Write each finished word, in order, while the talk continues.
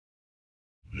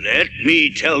Let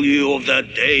me tell you of the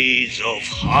days of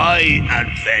high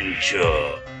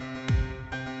adventure.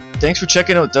 Thanks for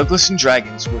checking out Douglas and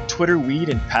Dragons, where Twitter, Weed,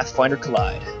 and Pathfinder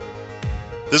collide.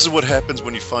 This is what happens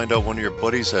when you find out one of your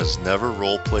buddies has never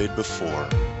roleplayed before.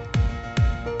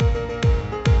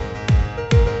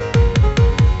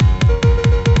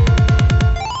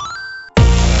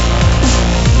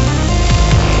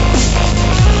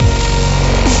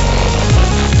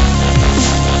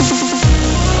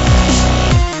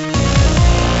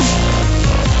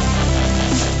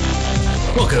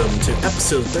 Welcome to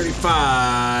episode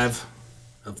 35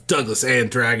 of Douglas and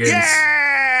Dragons.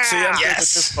 Yeah! See, I'm good at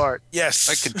this part. Yes.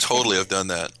 I could totally have done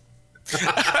that.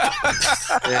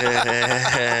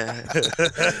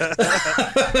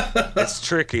 It's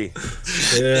tricky.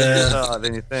 Yeah.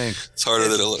 Than you think. It's harder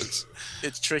than it looks.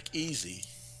 It's trick easy.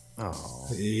 Oh,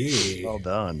 Yeah. well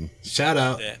done. Shout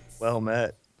out. Yeah. Well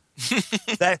met.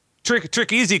 That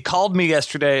Trick Easy called me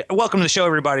yesterday. Welcome to the show,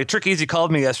 everybody. Trick Easy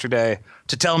called me yesterday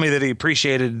to tell me that he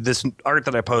appreciated this art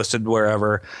that I posted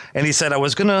wherever, and he said I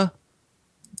was gonna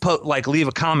leave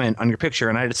a comment on your picture,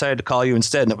 and I decided to call you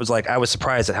instead. And it was like I was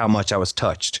surprised at how much I was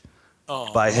touched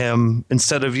by him.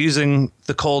 Instead of using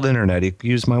the cold internet, he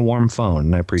used my warm phone,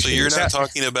 and I So appreciate you're it. not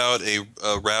talking about a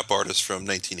rap artist from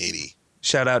 1980.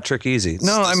 Shout out Trick Easy.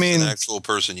 No, This I is mean an actual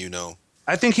person you know.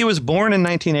 I think he was born in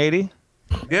 1980.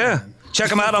 Yeah. Check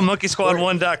him out on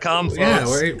monkeysquad1.com, folks. Yeah,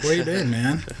 where you been,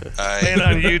 man? And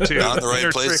on YouTube. Not in the right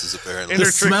Enter places, Trick- apparently. enter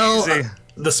The Trick smell, Easy.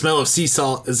 the smell of sea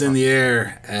salt is in the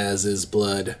air, as is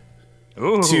blood.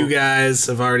 Ooh. 2 guys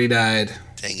have already died.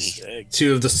 Tangy.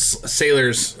 2 of the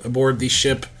sailors aboard the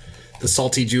ship, the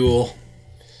Salty Jewel.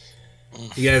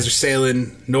 You guys are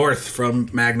sailing north from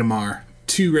Magnamar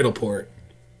to Riddleport,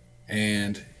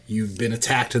 and you've been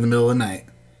attacked in the middle of the night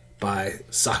by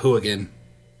Sahuagin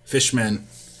fishmen.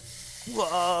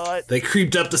 What? They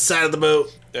creeped up the side of the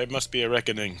boat. There must be a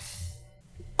reckoning.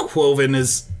 Quoven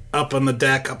is up on the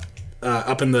deck,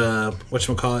 up in the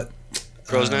whatchamacallit?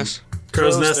 Crow's Nest?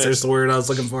 Crow's Nest, there's the word I was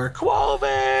looking for.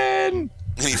 Quoven!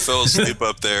 And he fell asleep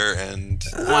up there, and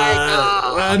No,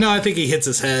 I think he hits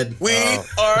his head. We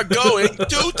are going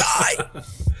to die!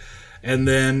 And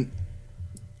then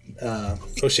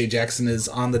O'Shea Jackson is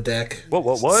on the deck.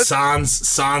 What?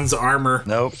 Sans armor.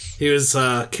 Nope. He was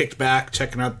kicked back,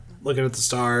 looking at the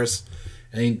stars,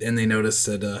 and they noticed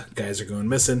that guys are going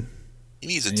missing. he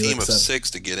needs a And he team of looks up.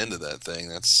 6 to get into that thing.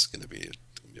 That's going to be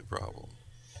a problem.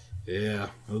 Yeah,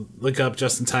 look up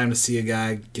just in time to see a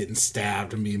guy getting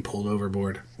stabbed and being pulled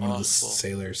overboard. One of the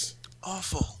sailors.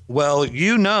 Awful. Well,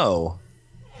 you know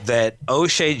that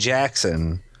O'Shea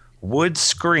Jackson would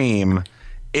scream,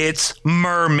 "It's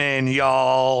Merman,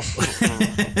 y'all,"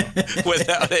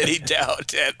 without any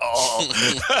doubt at all.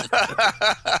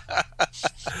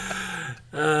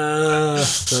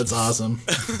 That's awesome.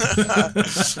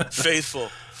 Faithful.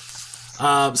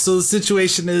 So the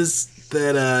situation is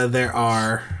that there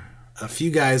are a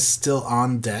few guys still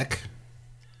on deck.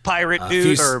 Pirate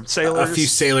dude or sailors? A few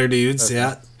sailor dudes,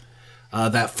 yeah.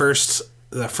 That first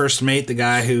mate, the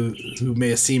guy who may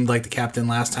have seemed like the captain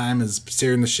last time, is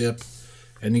steering the ship.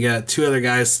 And you got 2 other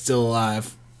guys still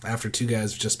alive after 2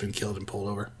 guys have just been killed and pulled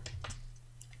over.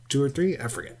 2 or 3? I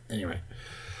forget. Anyway.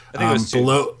 I think it was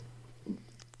 2.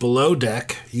 Below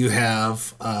deck, you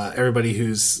have everybody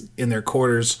who's in their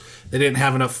quarters. They didn't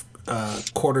have enough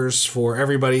quarters for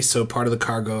everybody, so part of the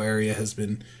cargo area has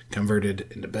been converted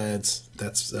into beds.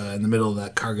 That's in the middle of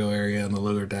that cargo area on the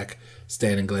lower deck.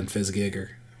 Stan and Glenn Fizgig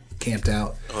are camped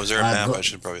out. Oh, is there a map? I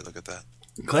should probably look at that.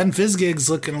 Glenn Fizgig's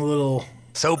looking a little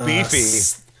So beefy.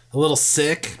 a little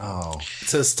sick. Oh.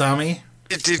 It's his tummy.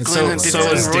 Did And Glenn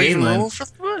so is Danelin. for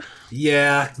the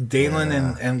Yeah,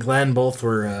 Danelin and Glenn both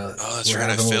were. Oh, that's were right.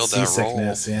 I having a little failed that roll.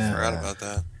 seasickness. Yeah. Forgot about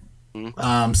that.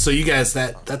 So you guys,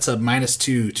 that's a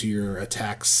 -2 to your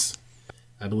attacks,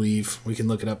 I believe. We can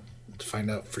look it up to find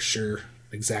out for sure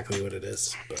exactly what it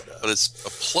is. But it's a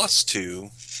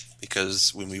 +2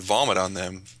 because when we vomit on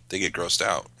them, they get grossed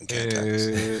out and can't attack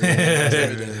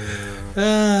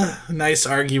us. Nice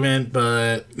argument,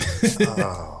 but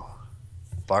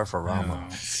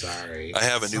Barfarama. sorry. I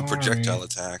have a new projectile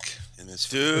attack in this.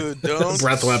 Dude, don't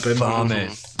Breath weapon.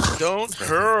 vomit. Don't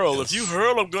hurl. If you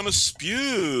hurl, I'm gonna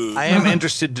spew. I am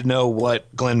interested to know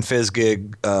what Glenn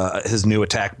Fizgig, his new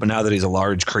attack, but now that he's a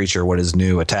large creature, what his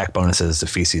new attack bonus is to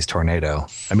Feces Tornado.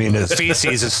 I mean, the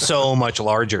Feces is so much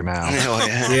larger now. Oh,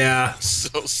 yeah. Yeah.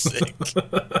 So sick.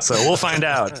 So we'll find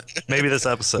out. Maybe this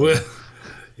episode. Well,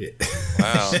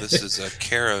 Wow, this is a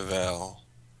caravel.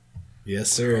 yes,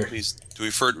 sir. Please, do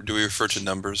we refer to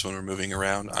numbers when we're moving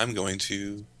around? I'm going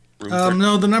to room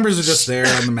No, the numbers are just there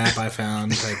on the map I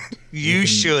found. Like, You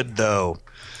should, though.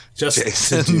 just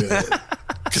Jason. to do it.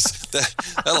 Because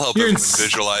that'll help You're in everyone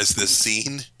visualize this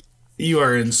scene. You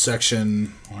are in section.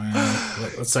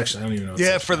 What section? I don't even know. What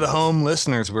Yeah, section for the that is. home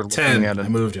listeners, we're looking 10. at I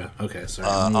an moved you. Okay, sorry.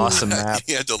 awesome map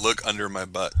You had to look under my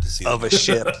butt to see of a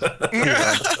ship.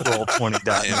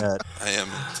 Roll20.net. I am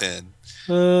 10.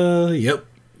 Yep.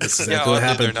 That's exactly Yeah, what oddly, they're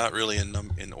happened. not really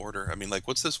in order. I mean, like,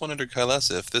 what's this one under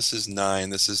Kylesa? If this is 9,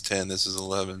 this is 10, this is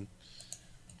 11.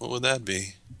 What would that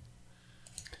be?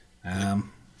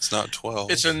 It's not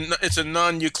 12. It's a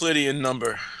non-Euclidean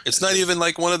number. It's not even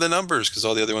like one of the numbers because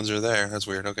all the other ones are there. That's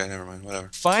weird. Okay, never mind. Whatever.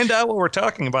 Find out what we're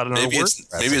talking about in Maybe our it's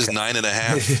WordPress maybe it's account.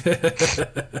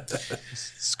 9.5.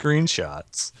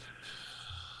 Screenshots.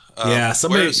 Yeah,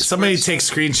 somebody where's- takes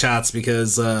screenshots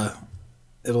because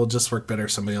it'll just work better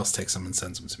if somebody else takes them and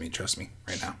sends them to me. Trust me,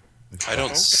 right now. I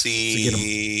don't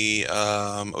see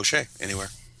O'Shea anywhere.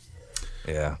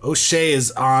 Yeah. O'Shea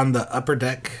is on the upper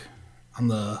deck on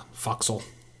the forecastle.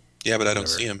 Yeah, but I don't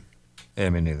see him.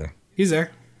 Yeah, me neither. He's there.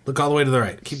 Look all the way to the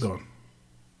right. Keep going.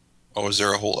 Oh, is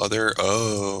there a whole other?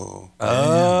 Oh.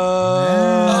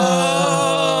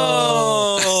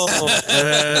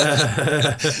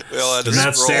 We all had to And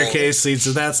that scroll. staircase leads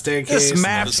to that staircase. This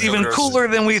map's even cooler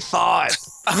than we thought.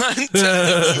 I'm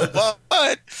telling you what.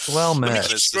 Well Let me met.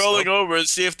 keep scrolling over and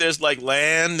see if there's like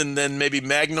land, and then maybe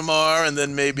Magnamar, and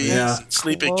then maybe Yeah.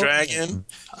 Sleeping Dragon.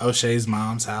 O'Shea's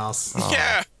mom's house.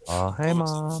 Yeah. Oh, hey, He's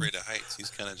Mom. afraid of heights. He's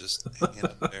kind of just hanging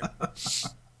up there.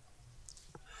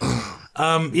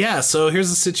 Yeah, so here's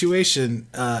the situation.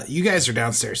 You guys are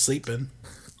downstairs sleeping.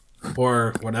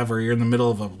 Or whatever. You're in the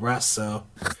middle of a rest, so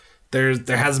there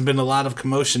hasn't been a lot of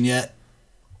commotion yet.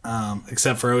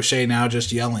 Except for O'Shea now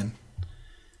just yelling.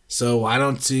 So why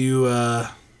don't you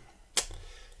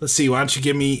let's see, why don't you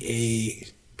give me a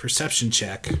perception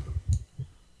check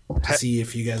to see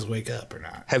if you guys wake up or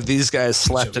not. Have these guys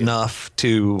slept enough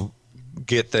to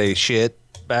get their shit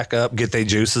back up, get their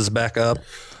juices back up?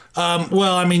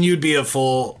 Well, I mean, you'd be at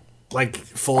full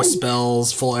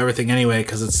spells, full everything anyway,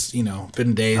 because it's,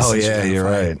 been days. Oh, since yeah, you've you're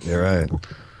done a right. You're right.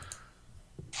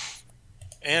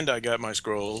 And I got my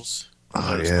scrolls.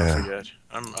 Oh, Let's yeah. not forget.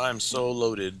 I'm so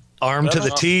loaded. Arm to the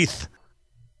Well, teeth.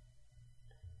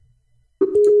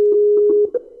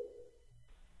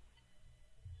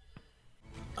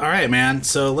 All right, man.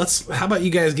 So how about you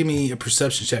guys give me a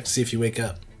perception check to see if you wake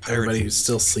up? Everybody who's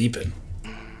still sleeping.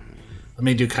 Let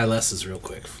me do Kylesa's real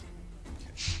quick.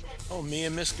 Oh, me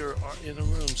and Misker are in a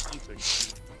room sleeping.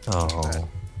 Oh,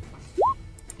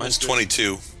 Mine's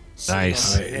 22.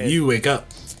 nice. All right, you wake up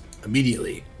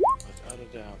immediately. Without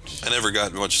a doubt. I never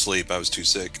got much sleep. I was too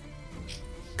sick.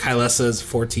 Kylesa's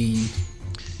 14.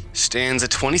 Stands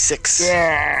at 26. All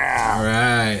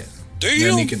right.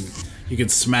 Damn. Then you can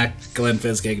smack Glenn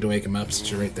Fezgeg to wake him up since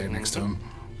you're right there next to him.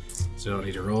 So you don't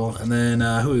need to roll. And then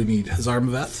who do we need? Hazar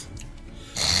Maveth?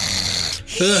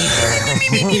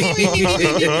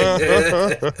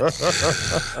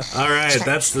 All right,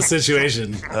 that's the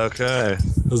situation. Okay.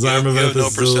 Hazar You Maveth have no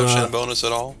is still, perception bonus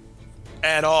at all?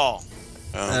 At all.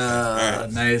 Oh, okay. All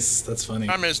right. nice. That's funny.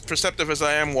 I'm as perceptive as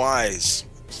I am wise.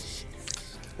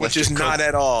 Which Left is your not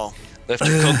at all. Left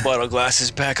your Coke bottle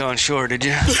glasses back on shore, did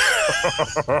you? God,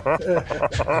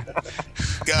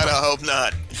 I hope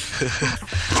not.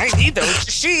 I need those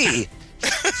to see.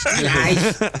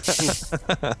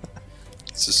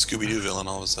 It's a Scooby-Doo villain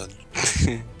all of a sudden.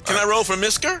 Can I roll for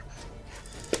Misker?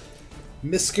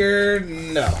 Misker,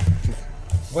 no.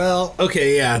 Well,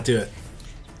 okay, yeah, do it.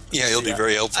 Yeah, he'll be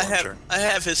very helpful, I'm sure. I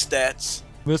have his stats.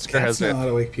 Mister Cats has know that how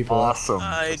to wake people up. awesome.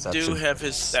 I do perception. have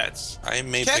his stats. I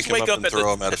may Cats pick him wake up up and at throw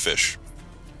the- him at a fish.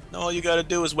 No, all you gotta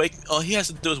do is all he has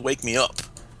to do is wake me up.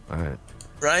 All right.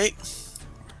 Right?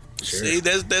 Sure. See,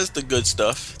 there's the good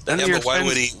stuff. None Yeah, of your but why friends-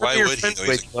 would he- none why of your would he? friends Oh,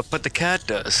 he's wake up, but the cat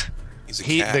does. He's a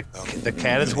He cat. the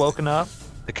cat is woken up.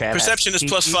 The cat. Perception is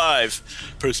has plus kiki.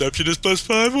 5. Perception is plus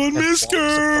 5 on And walks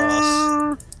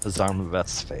Misker. across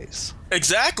Zarmaveth's face.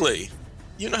 Exactly.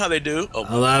 You know how they do. Oh,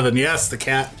 11, yes, the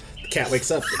cat wakes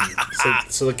up.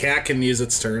 So the cat can use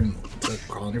its turn to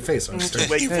crawl on your face. On its turn.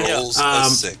 wake He me up. rolls a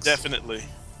Um, 6. Definitely.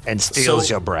 And steals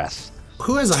So- your breath.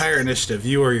 Who has a higher initiative,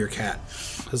 you or your cat?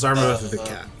 Hazar Maveth or the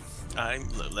cat?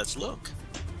 Let's look.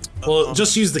 Well,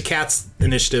 just use the cat's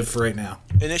initiative for right now.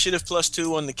 Initiative plus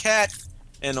 2 on the cat,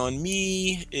 and on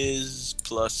me is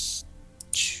plus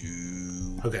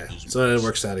 2. Okay, so it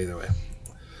works out either way.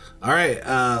 All right,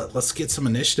 let's get some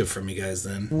initiative from you guys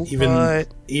then. What?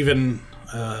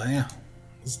 Yeah,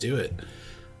 let's do it.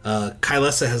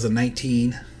 Kylesa has a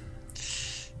 19.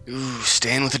 Ooh,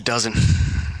 stand with a dozen.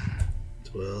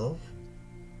 12.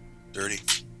 Dirty.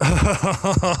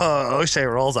 O'Shea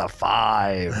rolls a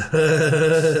 5.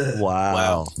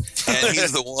 Wow. And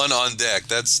he's the one on deck.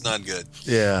 That's not good.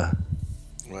 Yeah.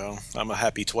 Well, I'm a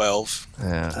happy 12.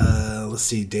 Yeah. Let's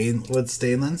see. What's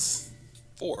Danelin's?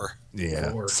 4.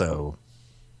 Yeah. 4. So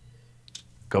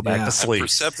go back Yeah. to sleep.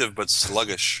 Perceptive but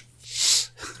sluggish.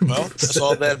 Well, that's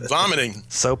all that vomiting.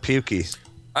 So pukey.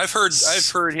 I've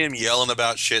heard him yelling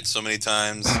about shit so many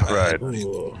times. Right.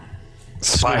 Ooh.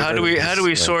 So how do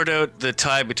we sort out the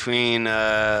tie between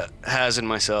Haz and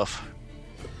myself?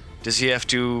 Does he have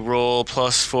to roll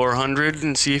plus 400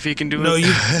 and see if he can do No, it?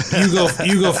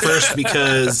 you go first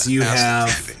because you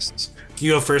have Faces.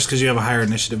 a higher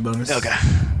initiative bonus. Okay.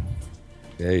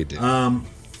 Yeah, you do. I'm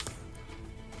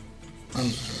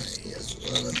sorry. Yes,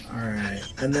 11. All right,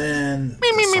 and then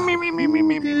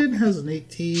Sahuagin has an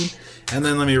 18, and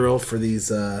then let me roll for these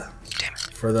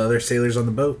for the other sailors on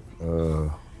the boat.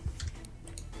 Roll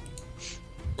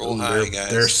high, guys.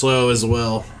 They're slow as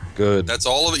well. Good. That's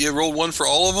all of it. You rolled 1 for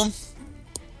all of them.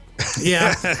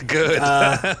 Yeah, Good.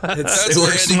 That's it a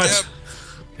works much. handicap.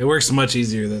 It works much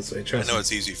easier this way. I Trust know me.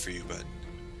 it's easy for you, but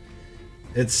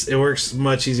It works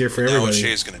much easier for now everybody.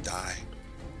 O'Shea's gonna die.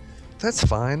 That's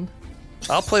fine.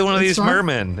 I'll play one of these fine.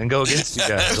 mermen and go against you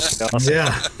guys.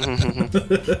 Yeah.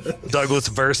 Douglas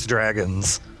versus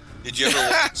dragons. Did you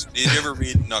ever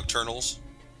read Nocturnals?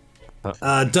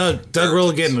 Doug, roll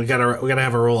again. We gotta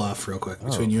have a roll off real quick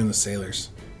between you and the sailors.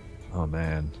 Oh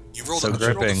man. You rolled, So you rolled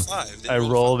a gripping. 5. Didn't I you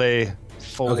roll rolled a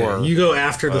 4. Okay, you go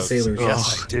after the sailors.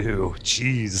 Yes, I do.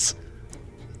 Jeez.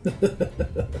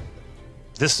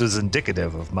 This is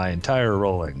indicative of my entire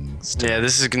rolling. Yeah,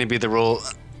 this is going to be the way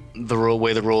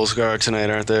the rolls are tonight,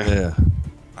 aren't they? Yeah.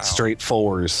 Straight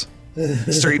 4s.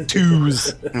 Straight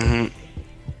 2s.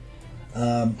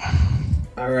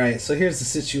 All right, so here's the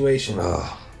situation.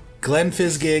 Glenn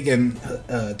Fizgig and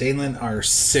Danelin are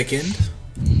sickened,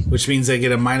 which means they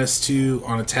get a -2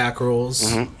 on attack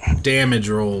rolls, damage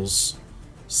rolls,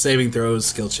 saving throws,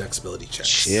 skill checks, ability checks.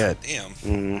 Shit. Damn.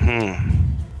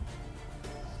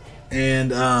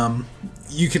 And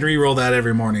you can re-roll that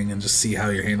every morning and just see how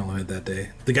you're handling it that day.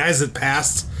 The guys that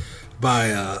passed by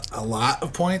a lot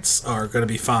of points are going to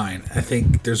be fine. I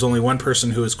think there's only one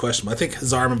person who is questionable. I think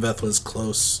Hazarmaveth was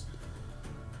close.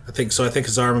 I think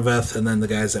Hazarmaveth and then the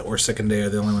guys that were second day are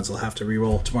the only ones that'll have to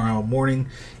re-roll tomorrow morning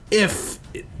if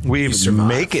We you survive.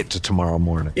 make it to tomorrow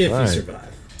morning. If Right. you survive.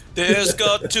 There's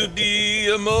got to be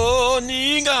a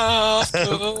morning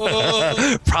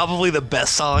after. Probably the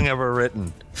best song ever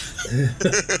written.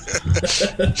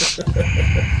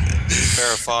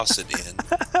 Farrah Fawcett in.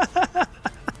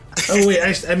 Oh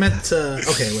wait, I meant to.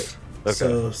 Okay, wait.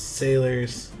 So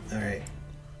sailors. All right.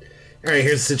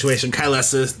 Here's the situation.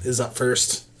 Kylesa is up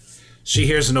first. She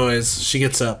hears a noise. She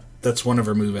gets up. That's one of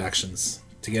her move actions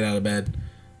to get out of bed.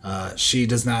 She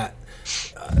does not.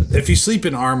 If you sleep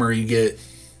in armor, you get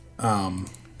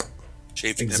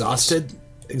Shaved exhausted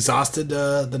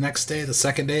the next day, the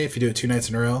second day, if you do it 2 nights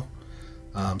in a row.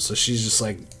 So she's just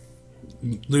like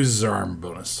loses her armor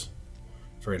bonus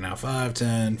for right now. 5,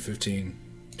 10, 15,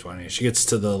 20. She gets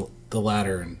to the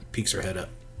ladder and peeks her head up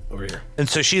over here. And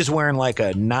so she's wearing like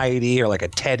a nightie or like a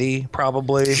teddy,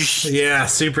 probably. Yeah,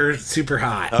 super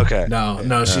hot. Okay.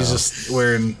 No, she's just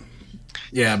wearing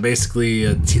basically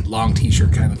a long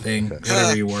t-shirt kind of thing,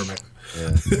 whatever you wore back.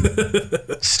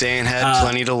 Stan had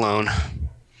plenty to loan.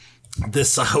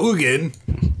 This Sahuagin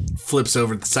flips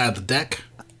over to the side of the deck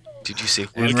Did you see?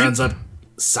 and runs up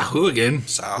Sahuagin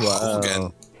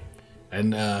Hogan.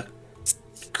 and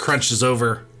crunches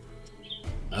over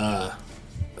to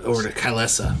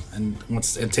Kylesa and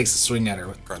takes a swing at her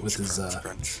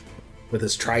with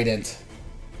his trident.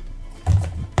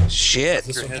 Shit.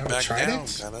 This one Head have a back down, trident?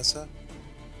 Kalesa.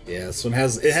 Yeah, this one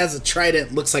has a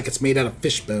trident. Looks like it's made out of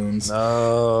fish bones.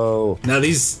 Oh. Now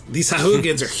these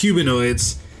Sahuagins are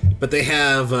humanoids, but they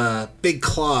have big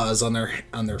claws on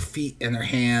their feet and their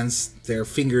hands. Their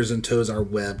fingers and toes are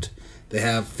webbed. They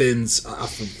have fins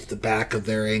off of the back of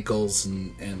their ankles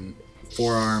and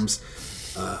forearms.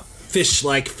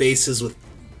 Fish-like faces with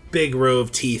big row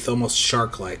of teeth, almost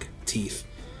shark-like teeth.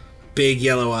 Big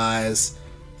yellow eyes.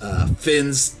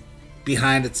 Fins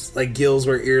behind its like gills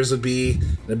where ears would be.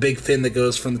 And a big fin that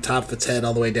goes from the top of its head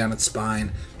all the way down its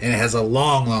spine. And it has a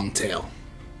long tail.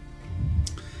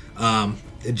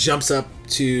 It jumps up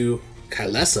to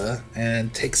Kylesa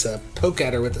and takes a poke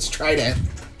at her with its trident.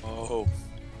 Oh.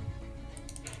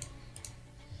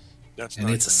 That's And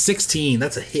not it's a 16.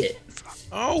 That's a hit.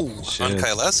 Oh. On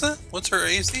Kylesa? What's her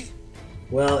AC?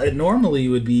 Well, it normally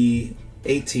would be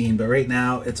 18, but right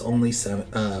now it's only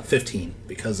 15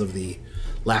 because of the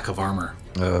lack of armor.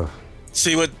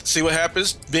 See what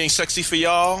happens? Being sexy for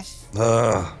y'all.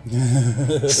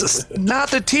 This is not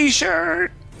the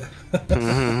T-shirt.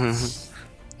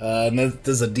 And that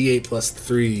does a D8 plus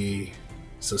 3,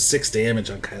 so 6 damage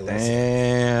on Kylesa.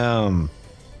 Damn.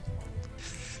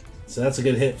 So that's a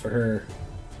good hit for her.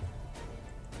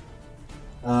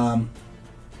 And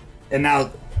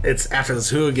now it's after this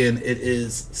hooligan. It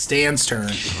is Stan's turn.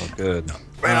 Oh, good.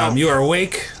 You are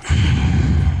awake.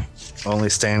 Only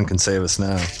Stan can save us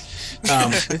now.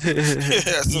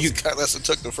 Kylesa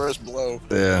took the first blow.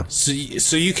 Yeah.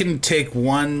 So you can take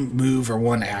one move or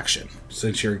one action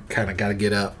since you're kind of got to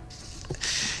get up.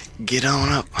 Get on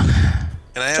up. Can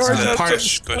I ask a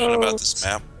Parts. question about this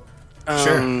map?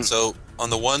 Sure. So on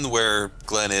the one where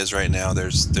Glenn is right now, there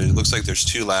looks like there's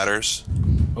 2 ladders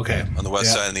Okay. on the west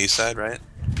Yeah. side and the east side, right?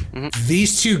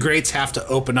 These 2 grates have to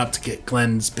open up to get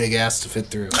Glenn's big ass to fit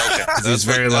through. Okay, He's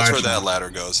very that's large where that now. ladder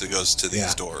goes. It goes to these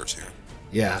Yeah. doors here.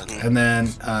 Yeah, and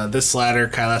then this ladder,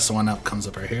 Kylesa one up, comes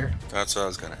up right here. That's what I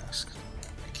was gonna ask.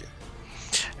 Thank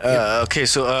you. Okay,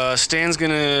 so Stan's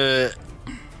gonna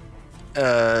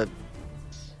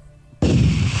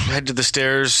head to the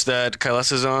stairs that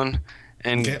Kylesa's on,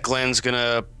 and Okay. Glenn's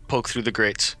gonna poke through the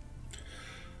grates.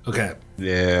 Okay.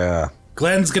 Yeah.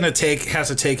 Glenn's gonna have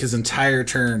to take his entire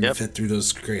turn Yep. to fit through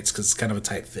those grates because it's kind of a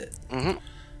tight fit.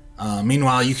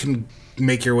 Meanwhile, you can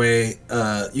make your way.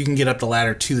 You can get up the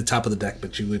ladder to the top of the deck,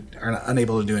 but you are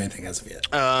unable to do anything as of yet.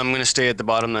 I'm gonna stay at the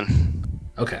bottom then.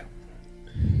 Okay.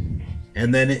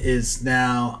 And then it is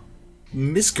now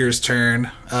Misker's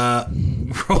turn.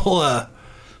 Roll a.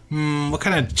 What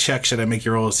kind of check should I make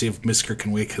you roll to see if Misker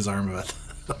can wake his arm up?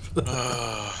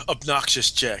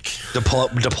 Obnoxious check.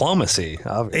 Diplomacy,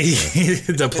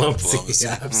 obviously. Diplomacy.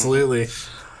 Yeah, absolutely.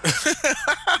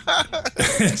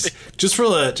 just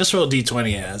roll a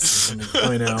d20 as.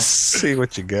 Let me know. See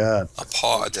what you got. A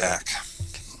paw attack.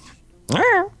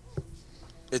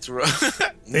 It's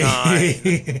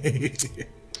Nine.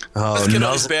 Oh, Let's get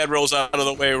all these bad rolls out of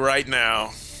the way right now.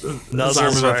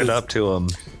 Nuzzles right up to him.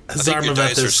 I think your Zarmaveth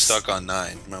dice are is stuck on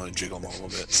 9. You might want to jiggle them a little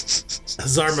bit.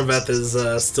 Zarmaveth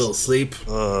is still asleep.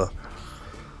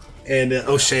 And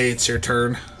O'Shea, it's your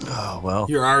turn. Oh, well.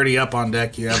 You're already up on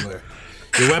deck. You have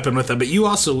your weapon with them, but you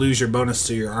also lose your bonus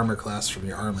to your armor class from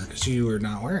your armor because you were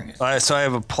not wearing it. So I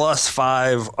have a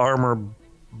 +5 armor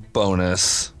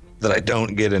bonus that I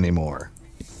don't get anymore.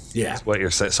 Yeah, What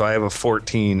you're saying. So I have a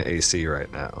 14 AC right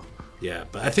now. yeah,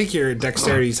 but I think your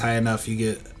dexterity is high enough. You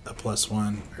get a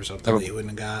 +1 or something that you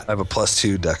wouldn't have I got. have a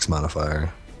 +2 dex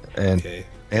modifier. And Okay.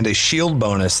 and a shield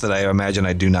bonus that I imagine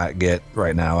I do not get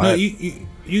right now. No,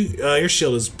 your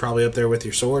shield is probably up there with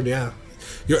your sword. Yeah.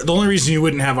 The only reason you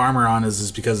wouldn't have armor on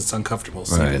is because it's uncomfortable.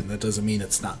 So Right. that doesn't mean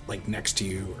it's not like next to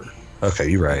you or Okay,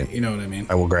 you're right. you know what I mean.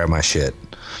 I will grab my shit.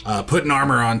 Putting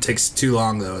armor on takes too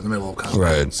long though in the middle of combat.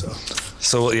 Right. So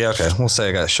So, yeah, okay. We'll say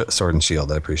I got sword and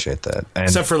shield. I appreciate that. And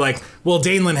except for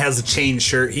Daneland has a chain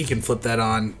shirt. He can flip that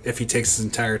on if he takes his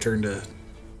entire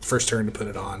first turn to put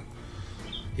it on.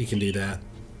 He can do that.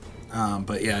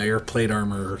 But yeah, your plate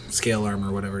armor, scale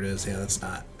armor, whatever it is, yeah, that's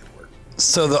not gonna work.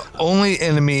 so the only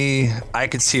enemy I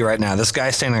could see right now, this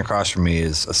guy standing across from me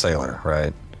is a sailor,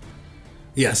 right?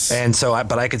 Yes. And so,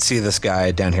 but I could see this guy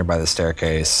down here by the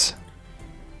staircase.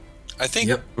 I think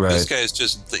Yep. Right. this guy's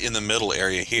just in the middle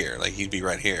area here. Like, he'd be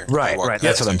right here. Right, Walk right.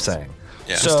 That's past what I'm him. saying.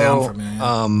 Yeah. So, down from it,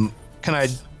 yeah. can I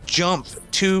jump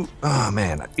to? Oh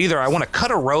man! Either I want to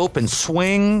cut a rope and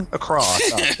swing across,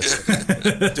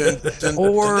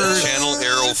 or Channel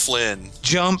Errol Flynn.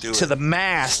 jump Do to it. the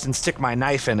mast and stick my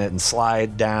knife in it and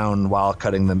slide down while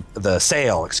cutting the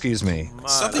sail. Excuse me,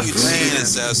 Something you'd see in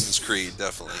Assassin's Creed,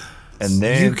 definitely. and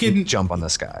then You can- jump on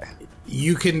this guy.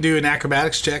 You can do an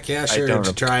acrobatics check, yeah, sure, don't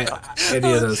to try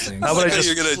any of those things. How about I Like how just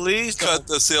you're gonna please cut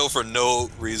the sail for no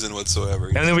reason whatsoever.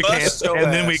 and then we can't Bust your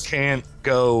and then we ass. can't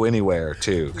go anywhere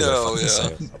too. 'cause I No, fucked the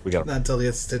yeah. sail. We got. Not until he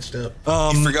gets stitched up.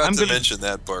 You forgot I'm to gonna mention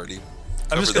that, Barty.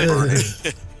 I'm just Cover gonna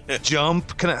the Barty.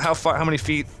 jump. Can I? How far? How many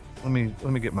feet? Let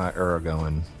me get my arrow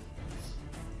going.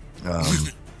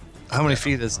 How many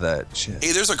feet is that? Shit.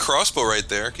 Hey, there's a crossbow right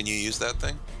there. Can you use that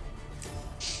thing?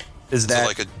 Is It's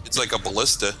that it's like a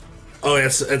ballista. Oh,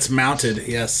 it's mounted.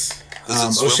 Yes.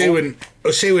 Does it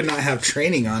O'Shea would not have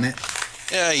training on it,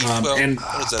 Yeah, and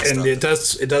what does that and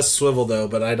stuff? it does swivel though,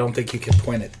 but I don't think you can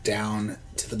point it down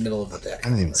to the middle of the deck. I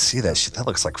didn't even see that shit. That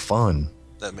looks like fun.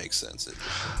 That makes sense.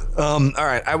 All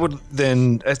right, I would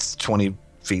then. It's 20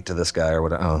 feet to this guy, or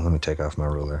what? Oh, let me take off my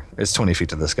ruler. It's 20 feet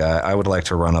to this guy. I would like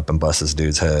to run up and bust this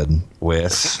dude's head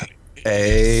with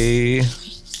a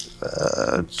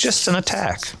just an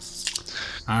attack,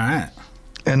 All right.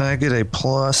 and I get a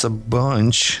plus a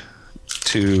bunch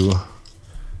to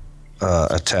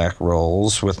attack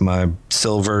rolls with my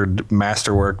silvered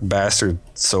masterwork bastard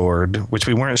sword, which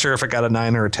we weren't sure if it got a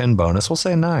 9 or a 10 bonus. We'll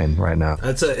say 9 right now.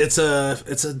 It's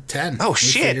a 10. Oh,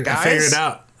 shit, I figured guys. it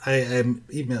out. I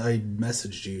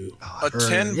messaged you. A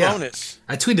 10 bonus.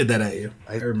 I tweeted that at you.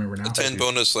 I remember now. 10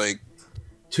 bonus, like,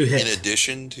 2 hit. in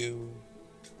addition to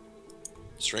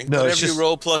strength? No, it's Whenever just you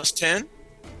roll plus 10.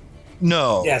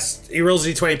 no. Yes, he rolls a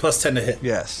d20 plus 10 to hit.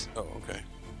 Yes, Oh, okay.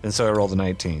 and so I rolled a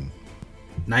 19,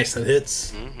 Nice, that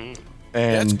hits. and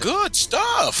That's good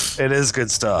stuff. it is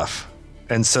good stuff.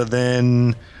 And so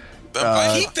then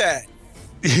I keep that.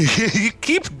 you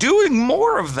keep doing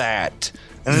more of that.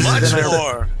 And Much then I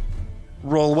more.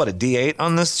 roll what, a D8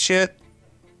 on this shit?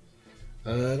 I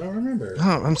don't remember.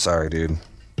 Oh, I'm sorry, dude.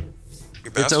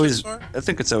 Your bastard sword? I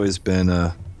think it's always been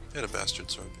You had a bastard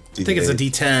sword. I think it's a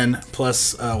d10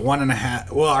 plus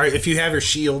 1.5. Well, if you have your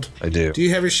shield. I do. Do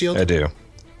you have your shield? I do.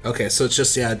 Okay, so it's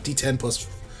just, d10 plus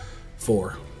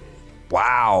 4.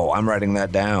 Wow, I'm writing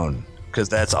that down because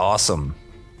that's awesome.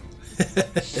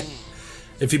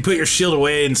 If you put your shield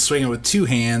away and swing it with 2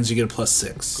 hands, you get a plus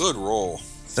 6. Good roll.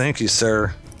 Thank you,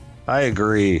 sir. I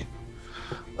agree.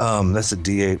 That's a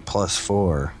D8 plus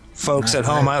 4. Folks at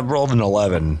home, I rolled an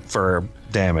 11 for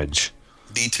damage.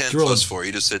 D10 roll plus a 4.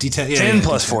 You just said D10, 10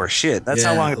 plus D10. 4. Shit, that's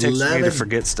how Yeah, long it takes for me to 11.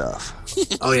 forget stuff.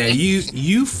 Oh yeah,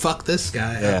 you fucked this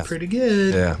guy Yeah. up pretty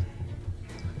good. Yeah.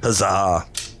 Huzzah.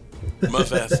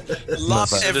 Muffeth. Lop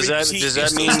Muffeth. every Does cheek.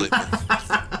 that mean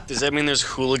does that mean there's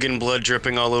hooligan blood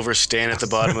dripping all over Stan at the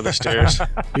bottom of the stairs?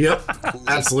 Yep,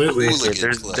 absolutely.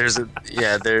 Hooligan blood. There's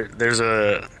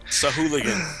a It's a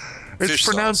hooligan. It's Fish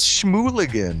pronounced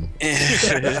Schmooligan.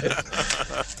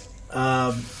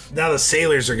 Now the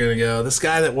sailors are gonna go. This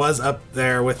guy that was up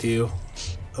there with you,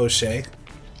 O'Shea,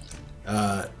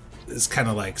 is kind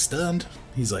of like stunned.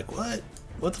 He's like, "What?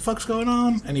 What the fuck's going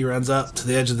on?" And he runs up to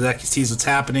the edge of the deck. He sees what's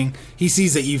happening. He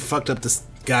sees that you fucked up this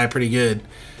guy pretty good,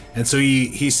 and so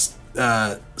he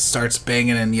starts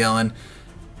banging and yelling,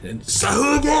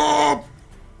 "Sahuagin!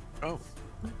 Oh.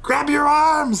 Grab your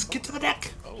arms! Get to the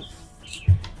deck!"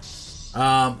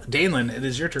 Danelin, it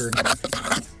is your turn.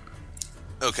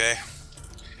 Okay.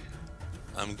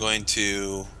 I'm going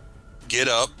to get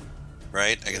up,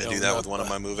 right? I gotta do that with one of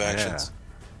my move actions.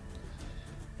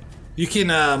 You can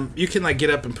like get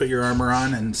up and put your armor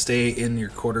on and stay in your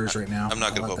quarters right now. I'm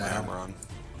not gonna I'll put let my that armor on.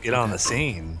 Get on the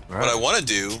scene. What I want to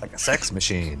do Like a sex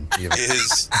machine.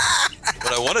 is,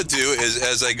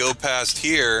 as I go past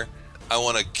here, I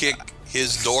want to kick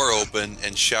his door open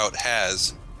and shout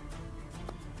 "Has."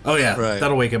 Oh yeah, Right.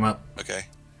 that'll wake him up. Okay.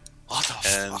 What the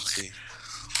And fuck? let's see.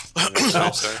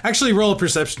 Sorry. Actually, roll a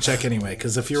perception check anyway,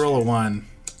 because if you roll a 1,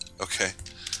 Okay.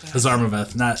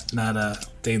 Hazarmaveth, not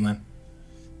Danelin.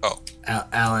 Oh.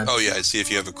 Alan. Oh yeah. I see if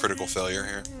you have a critical failure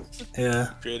here. Yeah.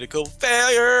 Critical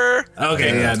failure.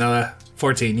 Okay. Yeah. No.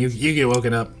 14. You get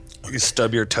woken up. You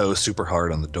stub your toe super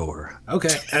hard on the door.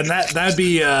 Okay, and that'd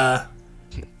be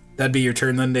your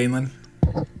turn then, Danelin.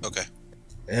 Okay.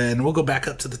 And we'll go back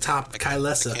up to the top.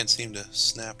 Kylesa. Can't seem to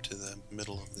snap to the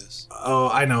middle of this. Oh,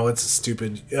 I know it's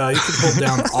stupid. You can hold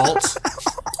down Alt.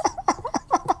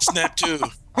 Snap 2.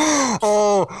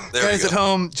 Oh, There we guys go. at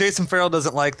home, Jason Farrell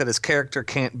doesn't like that his character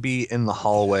can't be in the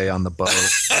hallway on the boat.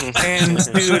 And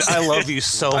dude, I love you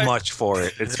so much for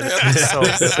it. It's so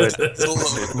good. It's a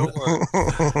load, don't worry.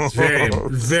 It's very,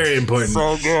 very important.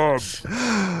 So good.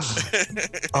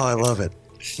 Oh, I love it.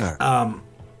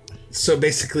 So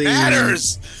basically,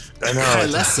 Matters. I know.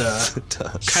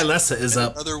 Kylesa is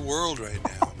up, Another world right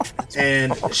now.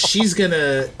 and she's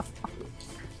gonna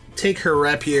take her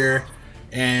rapier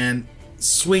and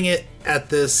swing it at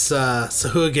this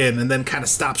Sahuagin, and then kind of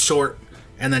stop short,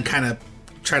 and then kind of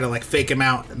try to like fake him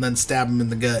out, and then stab him in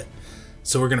the gut.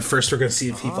 So we're gonna see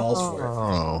if he falls for it.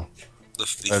 Oh.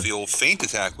 The old feint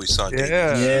attack we saw.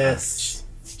 Yeah. Yes.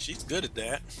 She's good at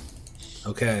that.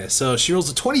 Okay, so she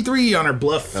rolls a 23 on her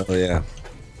bluff. Oh yeah.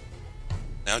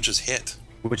 Now just hit.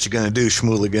 What you gonna do,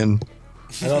 Schmooligan?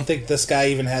 I don't think this guy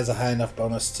even has a high enough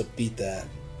bonus to beat that.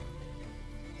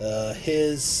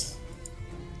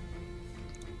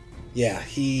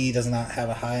 He does not have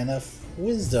a high enough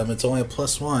wisdom. It's only a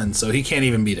 +1, so he can't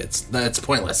even beat it. That's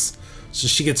pointless. So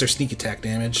she gets her sneak attack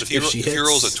damage. But If she if he hits,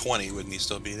 rolls a 20, wouldn't he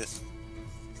still beat it?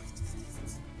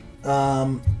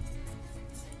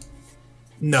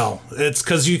 No, it's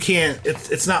because you can't.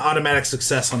 It's not automatic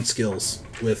success on skills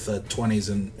with 20s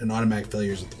and automatic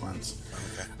failures with the ones.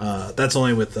 That's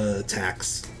only with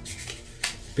attacks.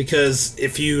 Because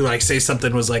if you like say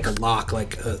something was like a lock,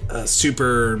 like a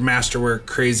super masterwork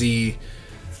crazy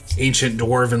ancient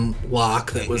dwarven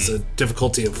lock that was a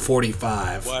difficulty of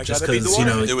 45. Why Just gotta be because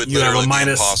dwarven? It would you have literally a be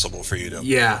minus. impossible for you to.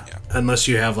 Yeah, unless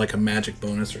you have like a magic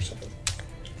bonus or something.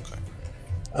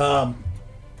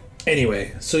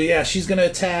 Anyway, so yeah, she's gonna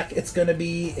attack. It's gonna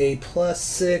be a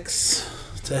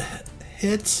 +6 to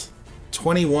hit.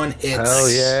 21 hits. Hell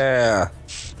yeah.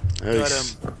 Got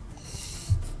him.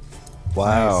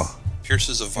 Wow.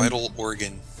 Pierces a vital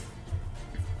organ.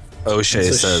 O'Shea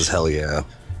So says hell yeah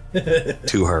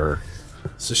to her.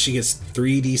 So she gets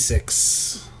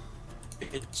 3d6.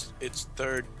 It's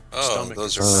third Oh, stomach.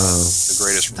 those are the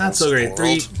greatest. Not rolls so in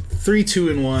great. the world. 3, 2,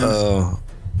 and 1. Oh.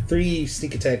 3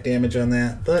 sneak attack damage on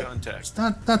that, but Contact. it's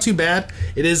not too bad.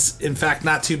 It is, in fact,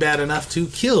 not too bad enough to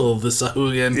kill the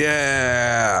Sahuagin.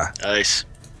 Yeah. Nice.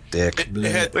 Dick.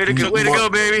 It had Way to go,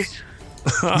 baby.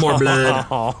 More blood.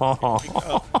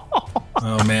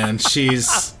 Oh man, she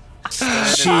takes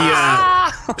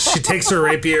her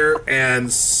rapier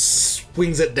and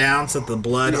swings it down so that the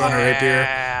blood on her rapier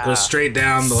goes straight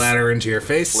down the ladder into your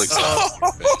face. Flicks off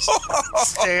your face.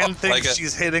 Stan thinks Like a-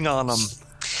 she's hitting on him.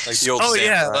 Like the old Oh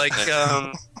yeah, samurai like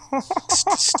thing.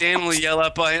 Stan will yell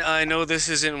up. I know this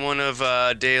isn't one of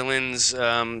Dalen's.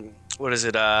 What is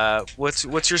it?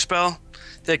 What's your spell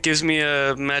that gives me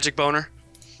a magic boner?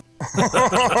 Gives you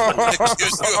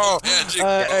a magic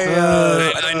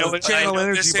I know it. I channel know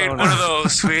energy this ain't boner. one of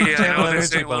those, sweetie. I Channel know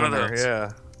this energy ain't one of boner, those.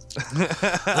 yeah.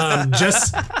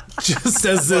 Just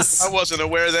as this I wasn't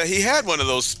aware that he had one of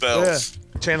those spells.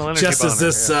 Channel energy just boner. as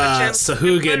this yeah.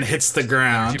 Sahuagin hits the Energy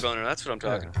ground, boner. That's what I'm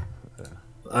talking.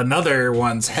 another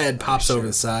one's head pops over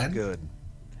the side, Good.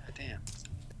 Damn.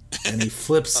 and he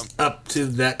flips up to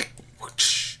the deck.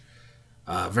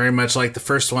 Very much like the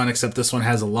first one, except this one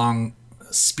has a long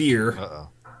spear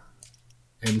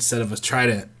instead of a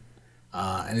trident.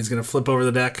 And he's going to flip over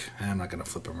the deck. I'm not going to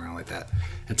flip him around like that.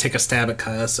 And take a stab at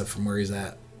Kaesa from where he's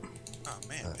at. Oh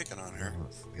man, picking on her.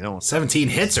 You know 17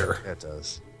 hits her. that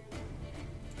does.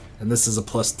 And this is a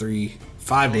 +3,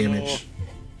 5 damage.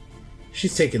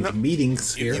 She's taking the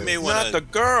meetings You here. may Not want the to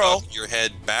girl. your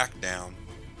head back down.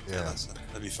 Yeah.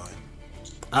 That'd be fine.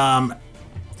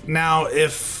 Now,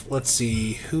 if, let's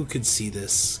see, who could see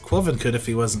this? Quilvin could if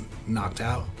he wasn't knocked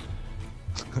out.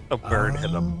 A bird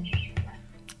hit him.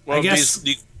 Well, I guess-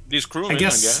 these crewmen, I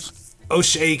guess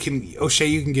O'Shea, you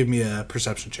can give me a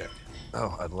perception check.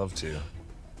 Oh, I'd love to.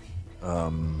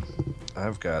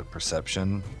 I've got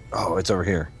perception. Oh, it's over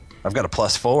here. I've got a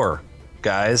 +4,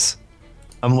 guys.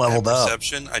 I'm leveled up.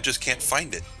 Perception. I just can't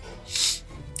find it.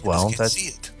 Well, Can't that's see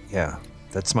it. yeah.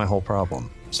 That's my whole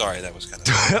problem. Sorry, that was kind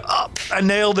of. I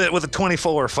nailed it with a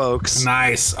 24, folks.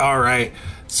 Nice. All right.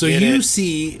 So you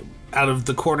see out of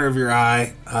the corner of your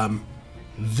eye,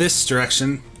 this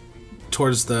direction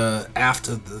towards the aft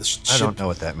of the ship. I don't know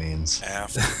what that means.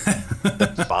 After.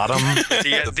 Bottom.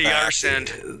 The arse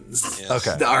end. Yes.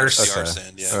 Okay. The arse. The arse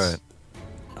end, yes.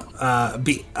 All right.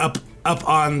 Be up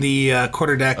on the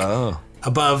quarter deck Oh.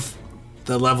 above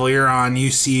the level you're on.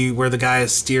 You see where the guy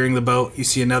is steering the boat. You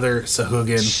see another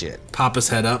Sahuagin Shit. pop his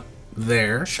head up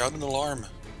there. Shout an alarm.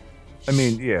 I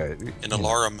mean, yeah. An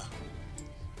alarm.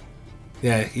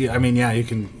 Yeah, you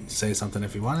can say something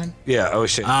if you wanted. Yeah. Oh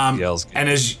shit. Yells. And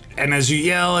as you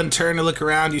yell and turn to look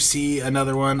around, you see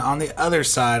another one on the other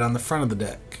side, on the front of the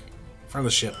deck, front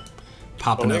of the ship,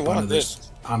 popping they up want onto this.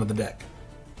 onto the deck.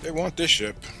 They want this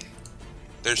ship.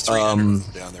 There's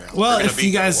 300 down there. Well, They're gonna if be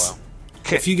you there a guys, while.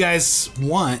 if you guys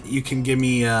want, you can give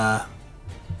me a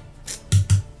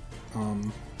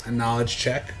knowledge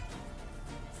check.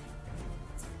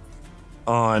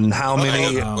 On how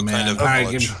many? What kind man. of All right,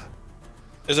 knowledge?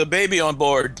 There's a baby on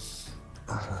board.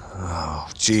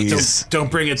 Jeez.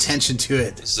 Don't bring attention to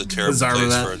it. This is a terrible Bizarre place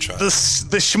that. for a child.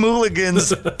 The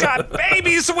Schmooligans got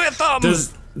babies with them.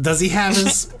 Does he have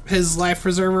his life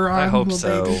preserver on? I hope little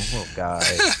so. baby? Oh God.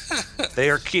 They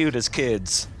are cute as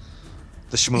kids.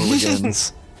 The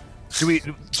Schmooligans. Do we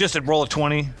just roll a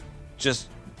 20? Just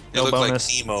They no look bonus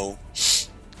like emo.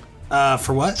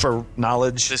 For what? for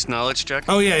knowledge. This knowledge check.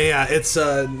 Oh yeah, it's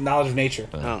knowledge of nature.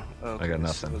 Oh, I got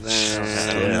nothing. Then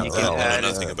I don't Yeah, know. you I can don't know add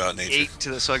nothing about nature. 8 to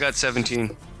this. So I got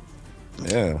 17.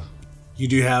 Yeah. You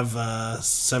do have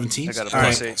 17. I got a All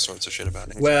plus right. 8. All sorts of shit about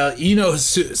nature. Well, you know,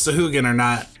 Sahuagin are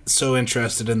not so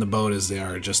interested in the boat as they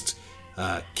are just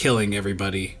killing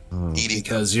everybody Eating.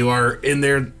 because you are in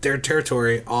their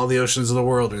territory. All the oceans of the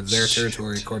world are their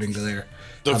territory, according to their.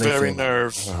 The how they very feel.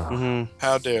 nerve.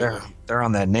 How dare they? They're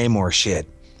on that Namor shit.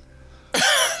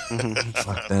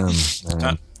 Fuck them.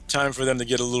 Man. Time for them to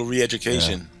get a little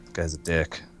re-education. This guy's a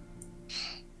dick.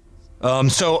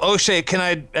 So O'Shea, can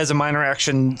I, as a minor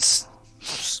action,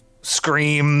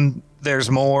 scream "There's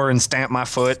more" and stamp my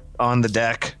foot on the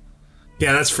deck?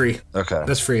 Yeah, that's free. Okay.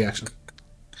 That's free action.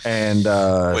 And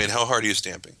Wait, how hard are you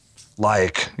stamping?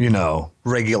 like,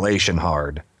 regulation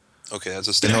hard. Okay, that's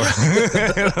a stamp.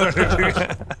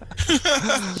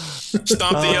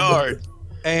 Stomp the yard.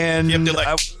 And You have to,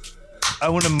 like- I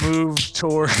want to move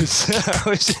towards.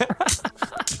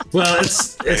 Well,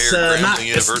 it's I hear Grambling not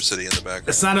University in the background.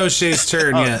 it's not O'Shea's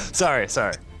turn Oh, yet. sorry.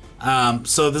 So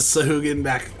this Sahugin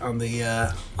back on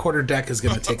the quarter deck is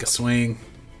going to take a swing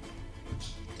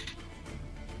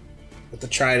with the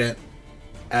trident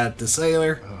at the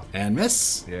sailor and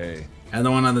miss. Yay. And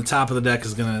the one on the top of the deck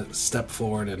is going to step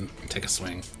forward and take a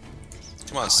swing.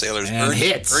 Come on, sailors. And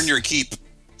hits. Earn your keep.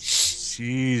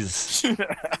 Jeez.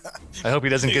 I hope he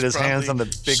doesn't He's get his hands on the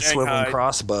big Shanghai. swiveling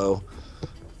crossbow.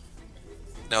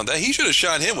 Now that he should have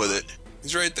shot him with it.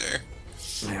 He's right there.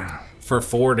 For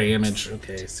 4 damage.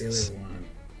 Okay, sailor 1.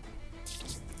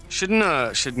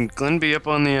 Shouldn't Glenn be up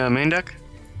on the main deck?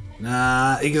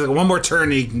 Nah, he gets one more turn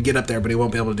and he can get up there, but he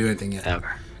won't be able to do anything yet. Okay.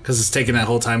 Because it's taking that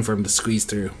whole time for him to squeeze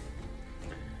through.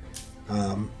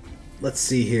 Let's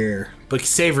see here. But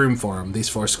save room for him, these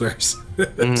 4 squares.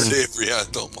 Yeah,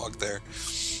 don't walk there.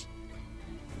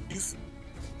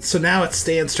 So now it's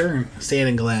Stan's turn. Stan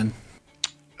and Glenn.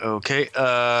 Okay.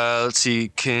 Let's see.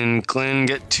 Can Glenn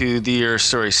get to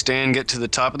Stan get to the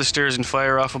top of the stairs and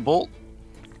fire off a bolt?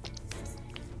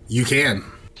 You can.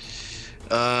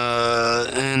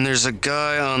 And there's a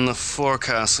guy on the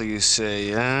forecastle, you say,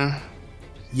 yeah?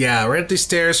 Yeah, right up these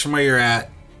stairs from where you're at.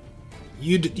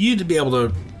 You'd be able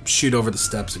to shoot over the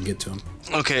steps and get to him.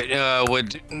 Okay.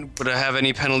 Would I have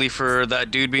any penalty for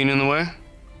that dude being in the way?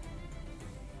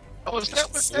 Oh, is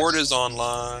that what Ford is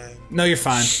online. No, you're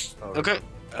fine. Okay.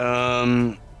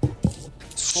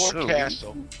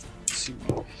 Forecastle. Let's see.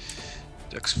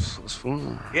 Dex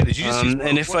 +4. Yeah, did you just use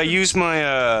and if I use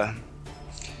my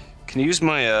can I use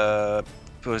my what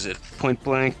was it? Point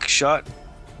blank shot?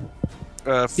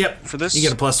 Yep. For this? You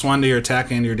get a +1 to your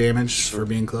attack and your damage for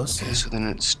being close. Okay, so then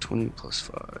it's 20 plus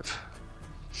 5.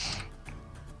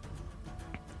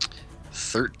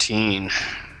 13.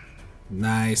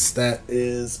 Nice. That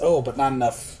is. Oh, but not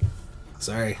enough.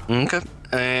 Sorry. Okay.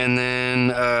 And then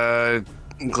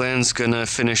Glenn's gonna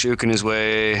finish ooking his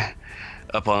way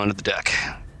up onto the deck.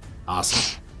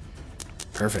 Awesome.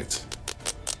 Perfect.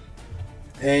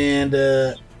 And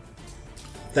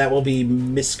that will be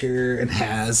Misker and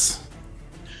Haz.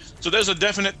 So there's a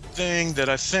definite thing that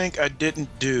I think I didn't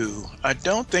do. I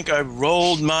don't think I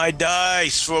rolled my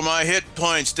dice for my hit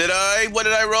points. Did I? What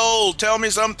did I roll? Tell me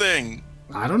something.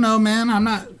 I don't know, man. I'm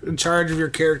not in charge of your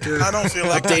character. I don't feel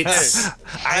like Updates.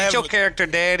 I have, character,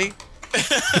 Daddy. I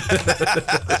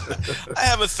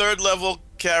have a 3rd level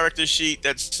character sheet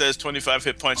that says 25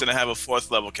 hit points, and I have a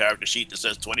 4th level character sheet that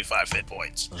says 25 hit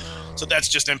points. So that's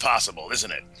just impossible,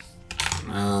 isn't it?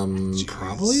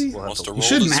 Probably. Wants to You roll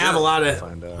shouldn't to have a zero. lot of.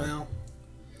 Find out. Well,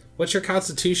 what's your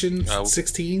constitution?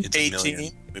 16? It's 18.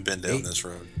 18. We've been down this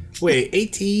road. Wait,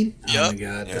 18? Oh my Yup. god,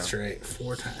 Yeah. that's right.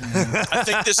 4 times. I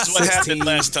think this is what 16. happened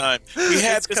last time. We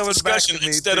had It's this coming back discussion to me,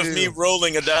 instead of me too.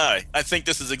 rolling a die. I think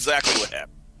this is exactly what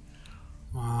happened.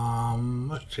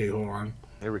 Let's see, hold on.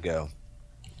 Here we go.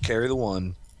 Carry the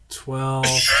 1. 12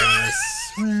 plus.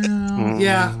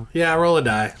 Well, yeah, roll a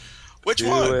die. Which Do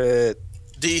one? it.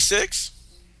 D6?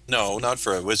 No, not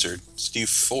for a wizard. It's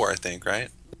D4, I think, right?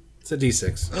 It's a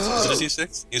d6. Is it a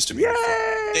D6? Used to be.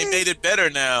 They made it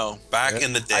better now. Back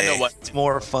in the day. I know what. It's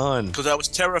more fun. Because I was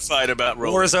terrified about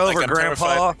rolling. War's over, I'm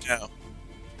Grandpa. terrified now.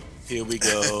 Here we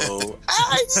go.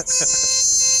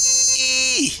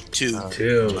 2.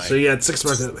 2. So you had 6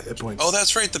 more hit points. Oh,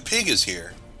 that's right. The pig is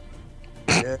here.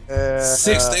 Yeah.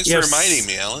 6. Thanks for reminding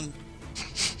me, Alan.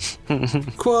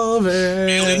 Quoven.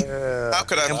 Really? How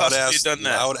could I Loud possibly ass, have done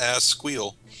that? loud ass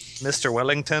squeal. Mr.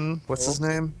 Wellington. What's his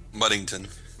name? Muddington.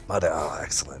 Oh,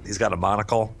 excellent. He's got a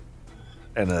monocle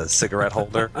and a cigarette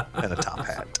holder and a top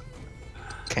hat.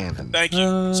 Cannon. Thank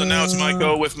you. So now it's my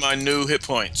go with my new hit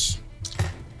points.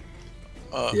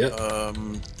 Yep.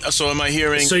 So am I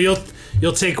hearing? So you'll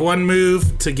take 1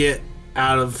 move to get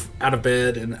out of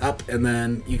bed and up, and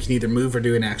then you can either move or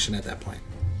do an action at that point.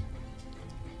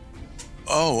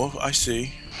 Oh, I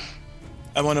see.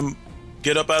 I want to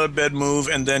get up out of bed, move,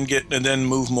 and then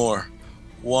move more.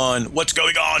 1. What's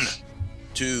going on?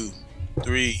 2,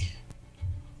 3,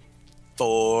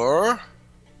 4,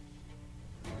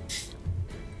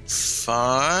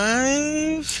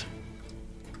 5,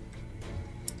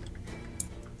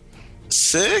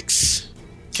 6.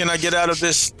 Can I get out of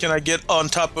this? Can I get on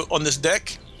this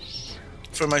deck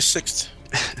for my 6th?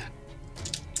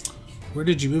 Where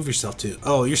did you move yourself to?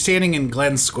 Oh, you're standing in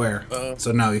Glen Square.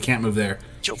 So no, you can't move there.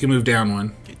 You can move down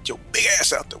 1. Get your big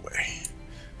ass out the way.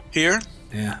 Here?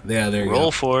 Yeah, there you Roll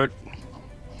go. for it.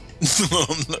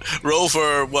 Roll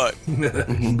for what?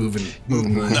 moving.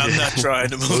 I'm not trying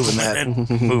to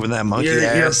move Moving that monkey You're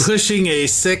ass. pushing a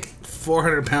sick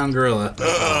 400-pound gorilla.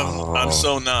 I'm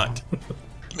so not.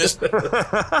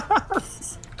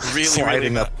 Really,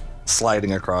 sliding really up,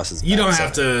 sliding across his. You don't backside.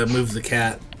 have to move the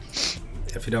cat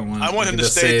if you don't want. I want You him can to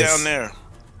just stay say down there.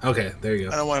 Okay, there you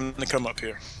I go. don't want him to come up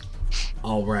here.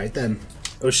 All right then,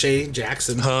 O'Shea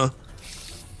Jackson. Huh?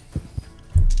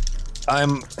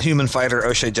 I'm human fighter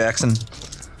O'Shea Jackson.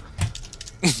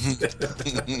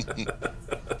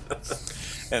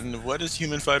 And what does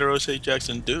Human Fighter O'Shea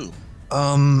Jackson do?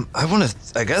 I want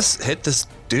to, I guess, hit this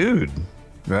dude,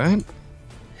 right?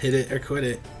 Hit it or quit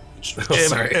it. Oh,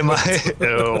 sorry. Am I?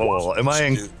 Oh, am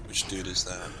I? Which dude is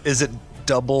that? Is it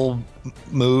double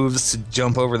moves to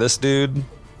jump over this dude?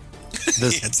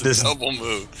 It's a double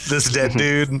move. This dead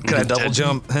dude. Can I double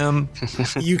jump him?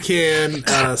 You can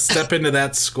step into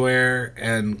that square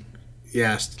and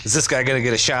Is this guy gonna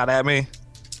get a shot at me?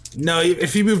 No,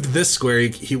 if you move to this square,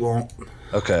 he won't.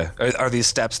 Okay. Are these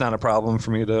steps not a problem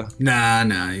for me to? Nah,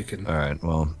 you can. All right.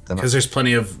 Well, then Because there's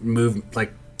plenty of move,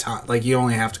 like you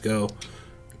only have to go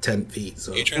 10 feet.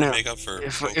 So Are you trying to make up for?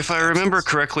 If I remember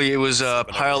correctly, it was a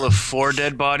pile of 4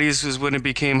 dead bodies was when it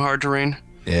became hard terrain.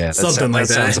 yeah, Something like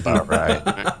that. sounds about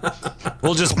right.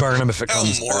 We'll just burn him if it How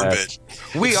comes back. morbid.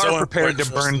 We It's are so prepared to important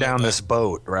for us burn to know down that. this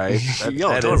boat, right? That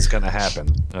totally. is going to happen.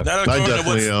 Okay. Not according to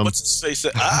definitely am. what's his face.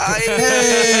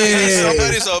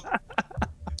 Somebody's up.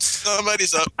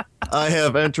 Somebody's up. I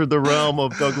have entered the realm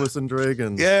of Douglas and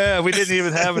Dragons. Yeah, we didn't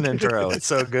even have an intro. It's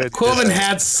so good. Quilvin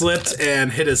had slipped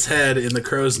and hit his head in the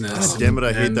crow's nest. Damn it,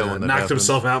 I hate and, that when that knocked happens.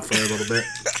 himself out for a little bit.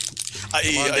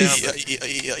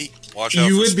 Watch out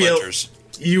You for would be splinters.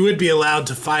 You would be allowed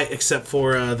to fight, except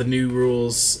for the new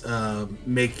rules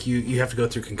make you have to go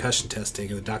through concussion testing,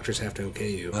 and the doctors have to okay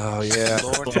you. Oh, yeah.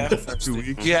 Lord have 2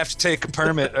 weeks. You have to take a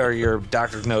permit or your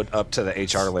doctor's note up to the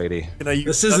HR lady Can I use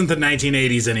This isn't the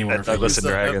 1980s anymore. at Douglas and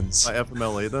that Dragons. my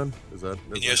FMLA then? Is that?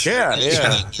 And Is yes, Yeah, you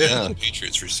yeah, yeah. the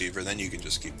Patriots receiver, then you can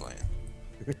just keep playing.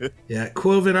 Yeah,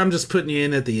 Quilvin, I'm just putting you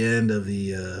in at the end of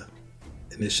the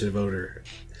initiative order.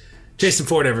 Jason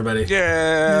Ford, everybody.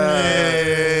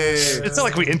 Yeah. It's not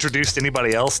like we introduced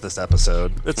anybody else this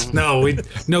episode. It's No, we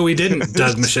didn't,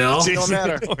 Doug Michelle. Jason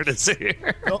matter. Ford is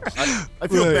here. No, I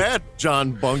feel bad,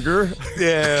 John Bunger.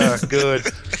 Yeah, good.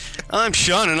 I'm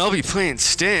Sean, and I'll be playing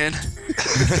Stan.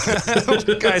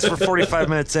 Guys, we're 45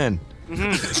 minutes in.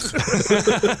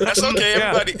 That's okay.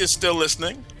 Everybody is still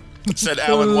listening. Said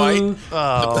Alan White,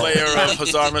 the player of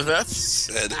Hazarmaveth.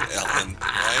 Said Ellen,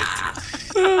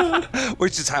 right?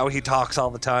 Which is how he talks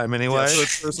all the time anyway. Third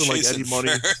person like Jason Eddie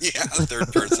Money. yeah,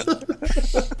 third person.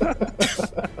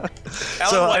 Alan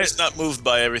So White is not moved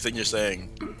by everything you're saying.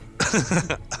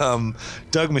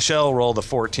 Doug Michelle rolled a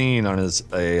 14 on his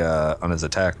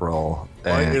attack roll.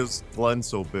 Why and- is Glenn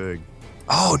so big?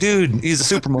 Oh, dude, he's a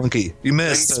super monkey. You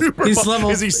missed. He's level.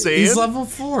 Is he Saiyan? He's level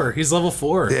 4. He's level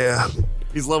 4. Yeah,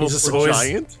 He's level He's just 4 always-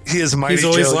 giant. he is mighty. He's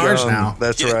always Joe large Young. now.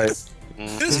 That's Yeah. right.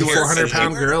 He's a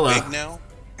 400-pound gorilla. Big now.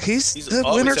 He's He's the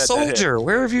always Winter had that head. Soldier.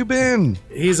 Where have you been?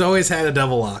 He's always had a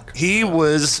double lock. Him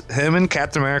and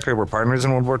Captain America were partners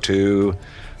in World War II.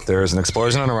 There was an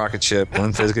explosion on a rocket ship.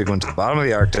 One physically went to the bottom of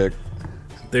the Arctic.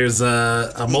 There's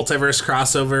a multiverse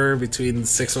crossover between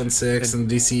 616 and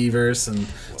DC verse, and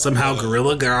somehow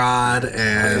Gorilla God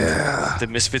and The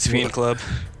Misfits Fiend Club.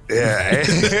 Yeah,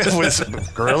 it was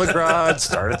Gorilla Grodd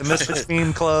started the Misfits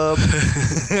Fiend Club.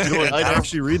 You know what? I'd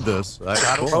actually read this.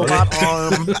 Got a robot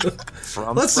arm.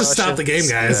 From let's just stop the game,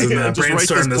 guys, and Yeah, just write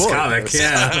brainstorm this this book. comic.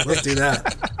 Yeah, let's do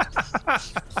that.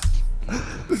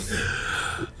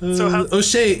 So how-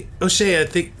 O'Shea, I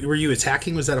think, were you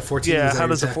attacking? Was that a 14? Yeah, Was that how your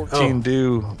does a attack? 14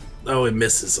 do? Oh, it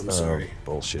misses. I'm sorry.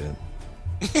 Bullshit.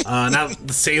 Now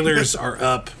the sailors are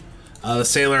up. The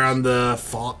sailor on the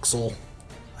forecastle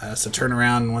has to turn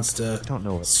around and wants to Don't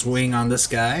know what. swing on this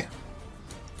guy.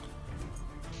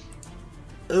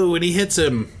 Oh, and he hits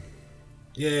him.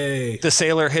 Yay. The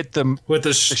sailor hit the With the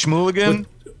Shmooligan.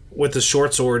 with the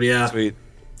short sword, yeah. Sweet.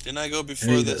 Didn't I go And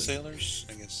before he the does. sailors?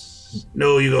 I guess.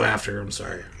 No, you go after. I'm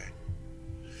sorry.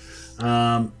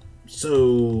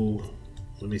 So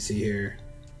let me see here.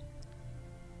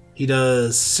 He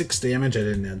does 6 damage. I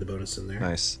didn't add the bonus in there.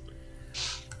 Nice.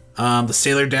 The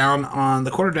sailor down on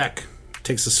the quarterdeck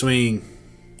takes a swing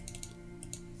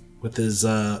with his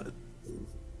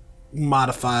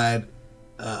modified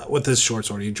with his short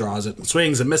sword. He draws it and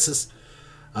swings and misses.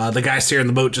 The guy steering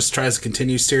the boat just tries to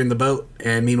continue steering the boat,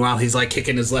 and meanwhile he's like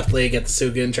kicking his left leg at the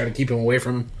Sugan, trying to keep him away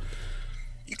from him.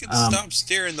 You can stop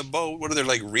steering the boat. What are there,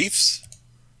 like reefs?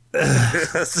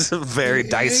 This is very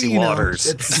dicey You know, waters.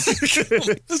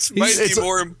 This might It's be a-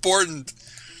 more important.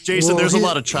 Jason, Well, there's a he-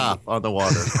 lot of chop on the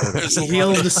water. There's a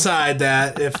He'll lot. decide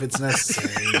that if it's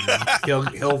necessary. He'll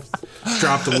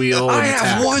drop the wheel. I and have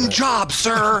attack. one job,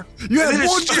 sir. You have and it is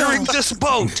one steering job. this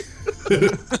boat.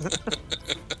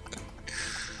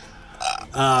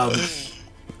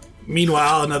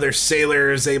 Meanwhile, another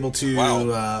sailor is able to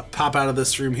Wow. pop out of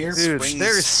this room here. Dude, Swings-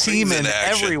 there's swings semen into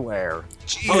action. everywhere.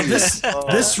 Oh,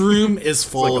 this room is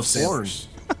full like of a sailors.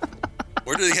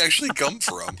 Where did he actually come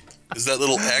from? Is that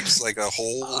little X like a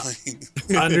hole?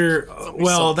 Under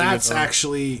well, something that's about-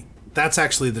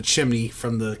 actually the chimney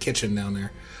from the kitchen down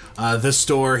there. This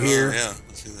door here Oh, yeah,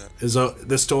 let's see that. is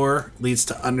this door leads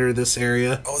to under this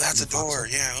area. Oh, that's a door.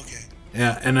 Yeah, okay.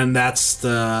 Yeah, and then that's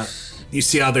the. You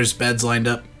see how there's beds lined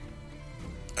up.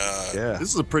 Yeah. This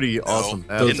is a pretty awesome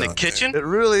map. In the kitchen? It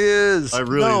really is. I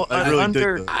really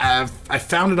under, dig this. I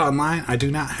found it online. I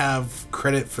do not have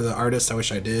credit for the artist. I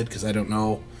wish I did because I don't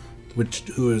know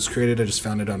who it was created. I just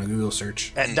found it on a Google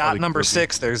search. At dot number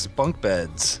 6, there's bunk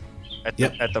beds at,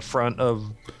 Yep. at the front of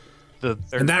the.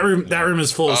 And that room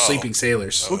is full of sleeping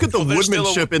sailors. Look at the there's still a-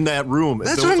 woodmanship in that room.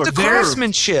 That's Those what are the curved.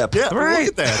 craftsmanship. Yeah, right. look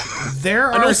at that.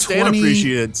 There I know are Stan 20.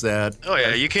 appreciates that. Oh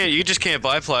yeah, you just can't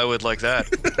buy plywood like that.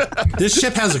 This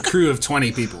ship has a crew of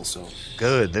 20 people, so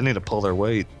Good. They need to pull their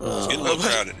weight. It's getting a little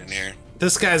crowded in here.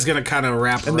 this guy's gonna kind of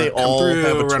wrap And they come all through,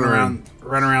 have a run turn.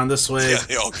 around this way, Yeah,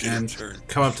 they all get a and turn.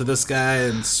 come up to this guy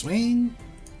and swing.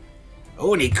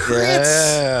 Oh, and he crits.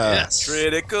 Yeah. Yes.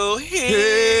 Critical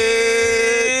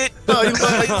hit. Oh, you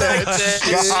like that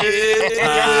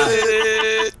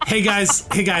shit. Hey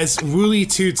guys, Wooly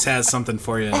Toots has something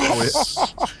for you.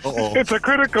 Uh-oh. It's a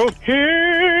critical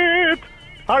hit.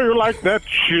 How you like that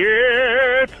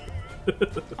shit?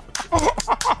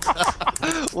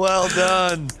 Well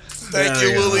done. Thank There you,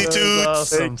 we go. Willie Toots.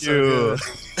 Awesome. Thank you.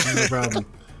 No problem.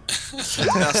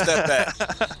 Now step back.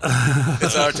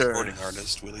 It's our recording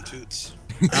artist, Willie Toots.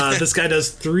 This guy does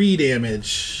 3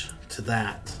 damage to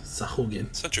that.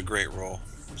 Sahugan. Such a great roll.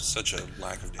 Such a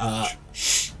lack of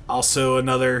damage. Also,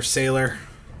 another sailor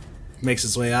makes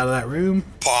his way out of that room.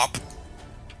 Pop.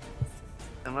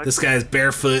 This guy's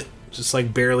barefoot, just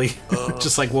like barely,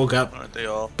 just like woke up. Aren't they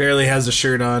all? Barely has a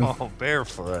shirt on. Oh,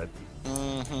 barefoot.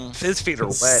 His feet are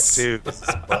wet too. This is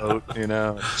a boat,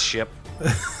 ship,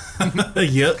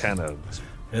 Yep, kind of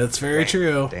that's very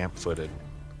true. damp-footed.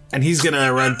 And he's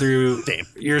gonna run through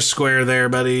your square there,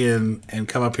 buddy, and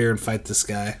come up here and fight this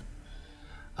guy.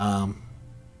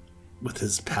 With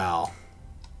his pal.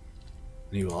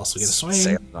 And he will also get a swing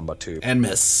Sail number 2. and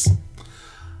miss.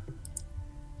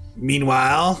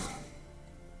 Meanwhile,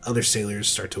 other sailors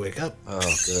start to wake up. Oh,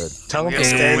 good. Tell him We to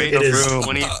have to stay wait in the is- room.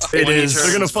 when he, It when he is- turns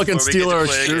They're gonna fucking before we get steal to our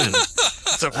play again. excursion.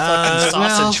 It's a fucking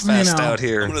sausage well, you fest know. out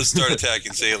here. I'm going to start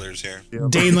attacking sailors here.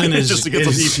 Daneland is Just to get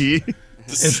some EP.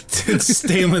 it's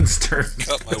Daneland's turn.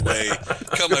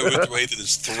 Cut my way through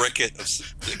this thicket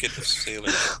of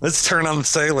sailors. Let's turn on the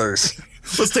sailors.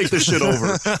 Let's take this shit over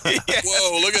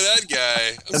Whoa, look at that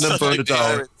guy. and then burn it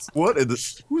down. What?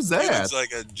 Who's He that? looks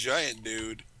like a giant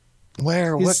dude.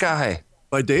 Where? He's- What guy?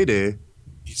 By Day Day.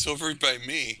 He's over by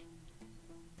me.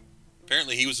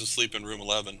 Apparently, he was asleep in room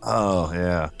 11. Oh,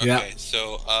 yeah. Okay, Yeah.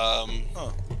 so,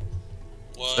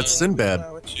 one, That's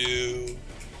Sinbad. 2,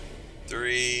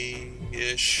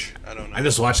 3-ish. I don't know. I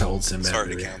just watched that old It's Sinbad hard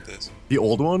to movie. count this. The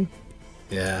old one?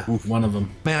 Yeah, one of them.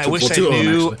 Man, I Well, wish I 2 of them,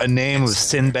 knew actually. a name of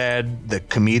Sinbad, the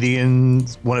comedian,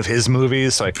 one of his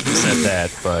movies, so I could have said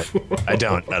that, but I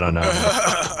don't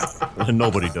know.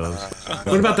 Nobody does.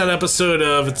 What about that episode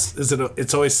of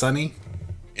It's Always Sunny?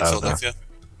 In Philadelphia?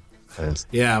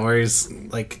 Yeah, where he's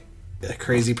like a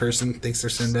crazy person thinks they're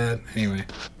Sinbad. Anyway,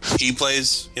 He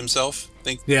plays himself.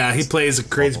 yeah, he plays a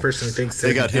crazy person who thinks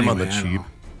They got him on the anyway, I don't cheap. know.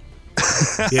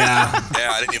 Yeah,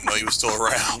 Yeah, I didn't even know he was still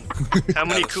around. How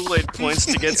many Kool-Aid points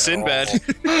to get Sinbad?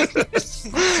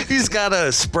 He's got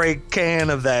a spray can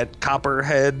of that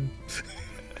copperhead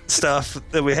stuff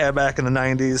that we had back in the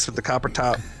 90s with the copper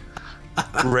top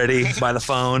ready by the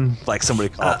phone. Like, somebody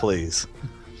call, please.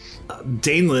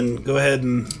 Daneland, go ahead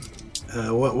and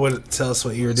what? Tell us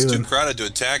what you were It's too doing. crowded to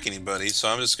attack anybody, so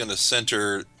I'm just going to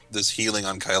center this healing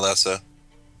on Kylesa.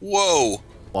 Whoa!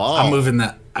 Wow.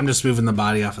 I'm just moving the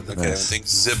body off of the Okay, when face. things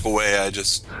zip away, I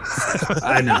just...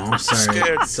 I know. I'm sorry.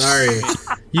 Scared. Sorry.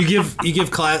 You give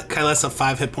Kylesa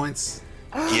 5 hit points.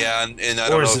 Yeah, and I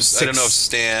Or don't is know. it I don't know if 6?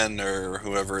 Stan or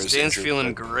whoever is Stan's injured,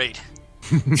 feeling but great.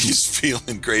 He's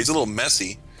feeling great. He's a little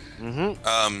messy.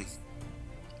 Mm-hmm.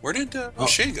 Where did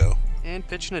O'Shea go? And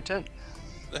pitching a tent.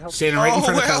 Standing right in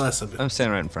front of well. Kylesa. I'm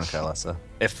standing right in front of Kylesa.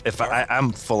 If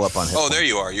I'm full up on hit Oh, there points.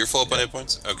 you are. You're full up on hit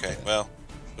points? Okay, well,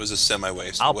 was a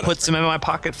semi-waste. I'll whatever. put some in my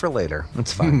pocket for later.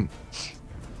 It's fine.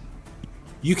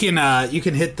 You can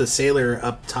hit the sailor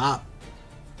up top.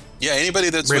 Yeah, anybody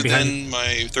that's Right within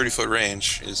my 30-foot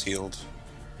range is healed.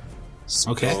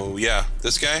 Okay. Oh yeah,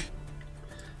 this guy.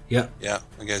 Yep. Yeah,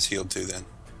 the guy's healed too. Then.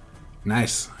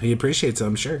 Nice. He appreciates it,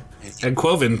 I'm sure. And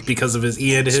Quoven, because of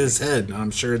he hit his head,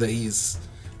 I'm sure that he's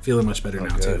feeling much better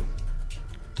now too.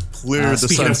 Clear the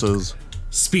senses.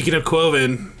 Speaking of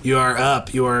Quoven, you are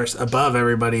up. You are above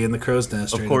everybody in the crow's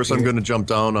nest. Of course, I'm going to jump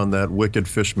down on that wicked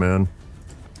fish man.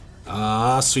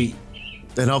 Ah, sweet.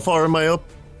 And how far am I up,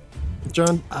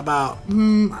 John? About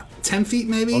 10 feet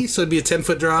maybe, so it'd be a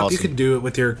 10-foot drop. Awesome. You could do it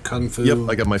with your kung fu. Yep,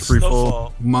 I got my free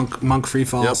fall. monk free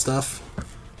fall Yep. stuff.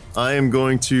 I am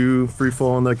going to free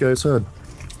fall on that guy's head.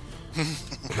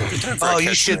 Oh,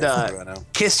 you should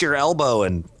kiss your elbow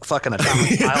and fucking a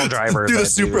pile driver. Do the that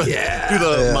super, dude. do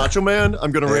the Macho Man.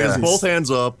 I'm going to raise both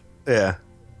hands up, Yeah.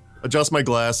 adjust my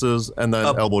glasses, and then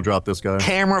elbow drop this guy.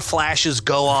 Camera flashes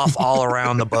go off all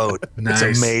around the boat. Nice.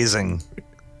 It's amazing.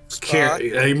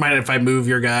 You mind if I move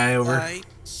your guy over?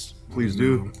 Please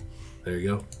do. There you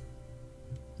go.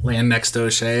 Land next to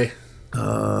O'Shea.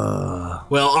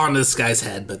 Well, on this guy's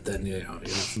head, but then,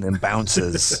 And then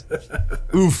bounces.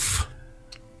 Oof.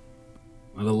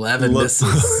 An 11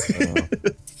 misses.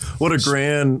 What a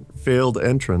grand failed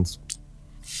entrance.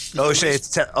 O'Shea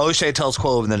tells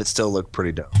Quoven that it still looked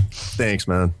pretty dope. Thanks,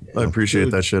 man. I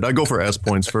appreciate that shit. I go for S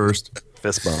points first.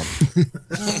 Fist bump.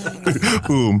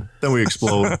 Boom. Then we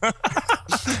explode.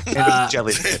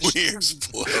 Jellyfish. We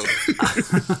explode.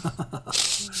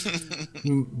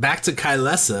 Back to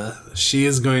Kylesa. She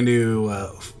is going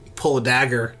to pull a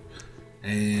dagger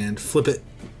and flip it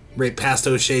right past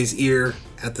O'Shea's ear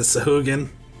at the Sahuagin.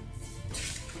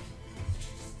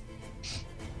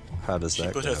 How does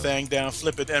that Put go? her thing down,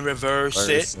 flip it, and reverse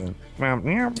it.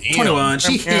 21.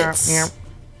 She hits.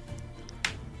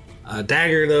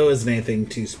 Dagger, though, isn't anything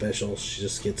too special. She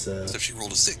just gets a... So she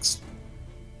rolled a 6.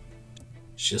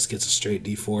 She just gets a straight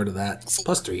D4 to that.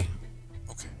 +3.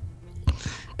 Okay.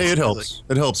 Hey, it helps.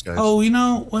 It helps, guys. Oh,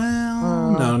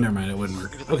 well, no, never mind. It wouldn't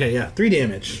work. Okay, yeah, 3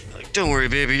 damage. Don't worry,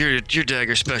 baby. Your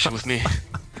dagger's special with me.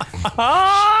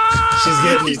 She's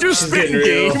getting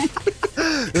real.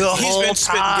 The He's whole been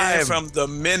spitting time. game from the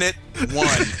minute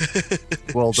one.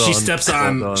 Well done. She steps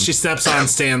on. Well done. She steps on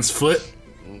Stan's foot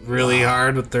really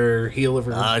hard with her heel of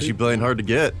her. She's playing hard to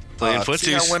get. Playing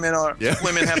See how footsies. women are. Yeah.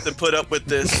 Women have to put up with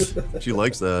this. She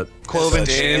likes that. Quoven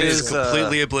Dan is is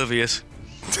completely oblivious.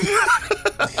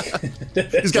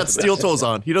 He's got steel toes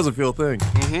on. He doesn't feel a thing.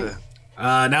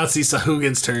 Now it's the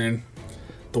Sahuagin's turn.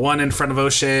 The one in front of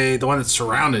O'Shea, the one that's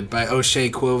surrounded by O'Shea,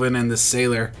 Quoven, and this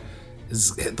sailor,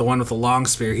 is the one with the long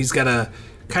spear. He's got to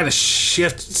kind of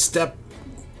step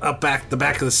up the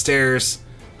back of the stairs.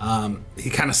 He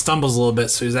kind of stumbles a little bit,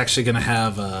 so he's actually going to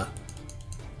have a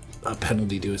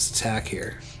penalty to his attack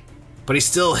here. But he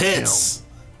still hits.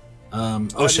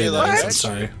 O'Shea, that is, I'm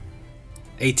sorry.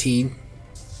 18.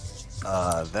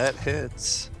 That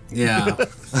hits. Yeah.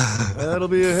 That'll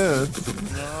be a hit.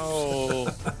 No.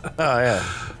 Oh yeah.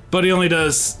 But he only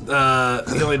does what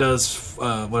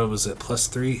was it?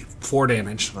 +4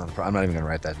 damage. I'm not even gonna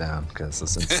write that down because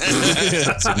this is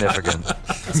significant.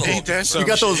 Ain't that some You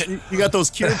got those. shit? You got those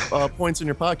cute points in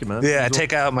your pocket, man. Yeah, I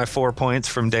take out my 4 points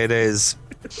from Day Day's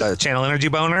channel energy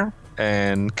boner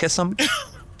and kiss him,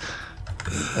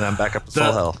 and I'm back up to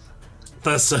full health.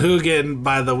 The Sahuagin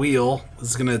by the wheel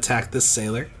is going to attack this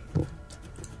sailor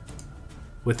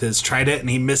with his trident, and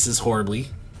he misses horribly.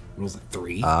 It was a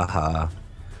 3. And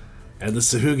the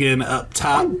Sahuagin up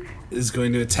top is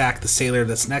going to attack the sailor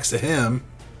that's next to him.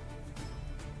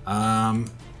 And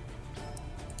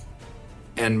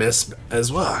miss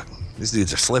as well. These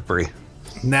dudes are slippery.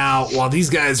 Now, while these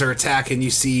guys are attacking,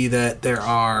 you see that there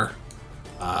are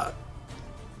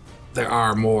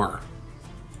more.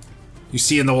 You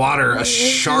see in the water a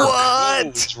shark.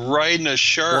 It's riding a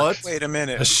shark. What? Wait a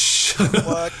minute.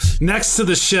 What? Next to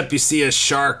the ship, you see a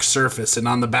shark surface, and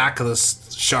on the back of the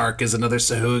shark is another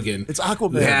Sahuagin. It's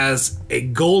Aquaman. Who has a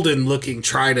golden-looking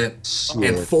trident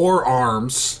and 4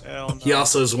 arms. Hell no. He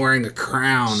also is wearing a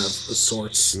crown of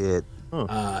sorts. Shit.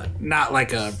 Not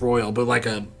like a royal, but like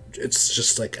a. It's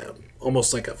just like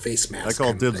almost like a face mask. I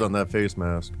call dibs on that face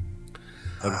mask.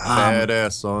 That's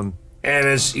badass, son. And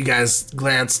as you guys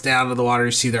glance down to the water,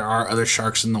 you see there are other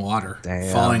sharks in the water.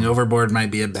 Damn. Falling overboard might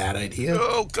be a bad idea.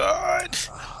 Oh God!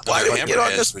 Why did we get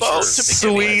on this boat?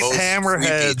 Sweet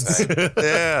hammerheads.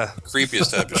 Yeah.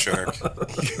 Creepiest type of shark.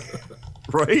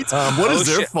 Right? What is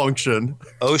their O'Shea- function?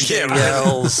 O'Shea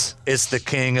yells, "It's the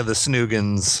king of the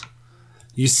Snoogans."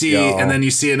 You see, and then you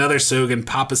see another Sahuagin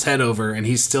pop his head over, and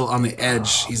he's still on the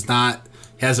edge. He's not.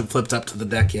 He hasn't flipped up to the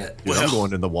deck yet. Dude, I'm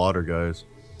going in the water, guys.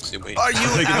 See, wait. Are you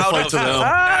taking the out fight of to them.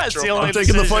 It's the only I'm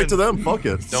taking the fight decision. to them. Fuck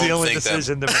it. It's the only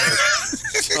decision to make.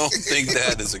 Don't think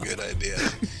that is a good idea.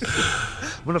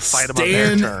 I'm gonna fight them on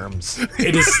their terms.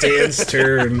 It is Stan's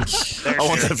turn. I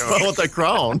want that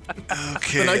crown.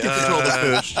 Okay. Then I can control the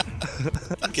fish.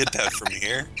 Get that from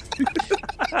here.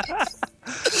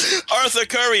 Arthur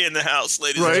Curry in the house,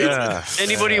 ladies Right? and gentlemen.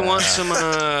 Anybody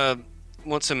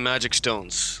want some magic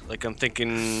stones? Like I'm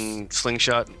thinking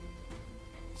slingshot.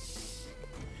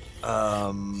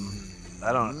 I'm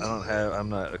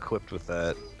not equipped with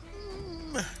that.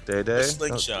 Day. A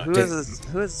slingshot. Who is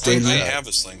I have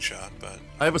a slingshot, but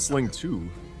I have a sling too.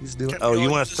 He's doing. Can't Oh, we you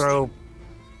all want use to a throw?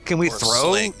 Can we or a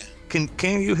throw? sling.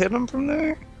 Can you hit him from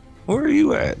there? Where are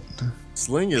you at?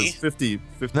 Sling is Me? 50.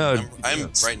 No, I'm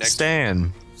right next to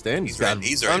Stan. Stand. He's right.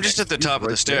 He's right. I'm just at the top of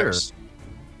the right stairs.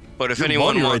 But if Your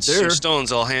anyone buddy right wants there. some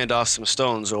stones, I'll hand off some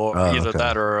stones, or Oh, either okay.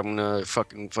 that, or I'm gonna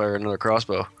fucking fire another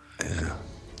crossbow.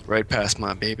 Right past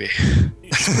my baby.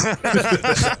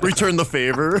 Return the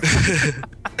favor.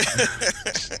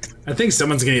 I think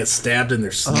someone's gonna get stabbed in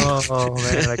their sleep. Oh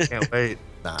man, I can't wait.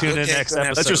 Tune in Okay, next that's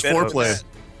episode. That's just foreplay.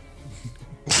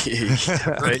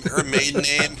 Right. Her maiden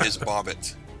name is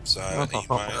Bobbit. So I eat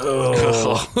my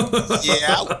Oh.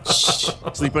 yeah.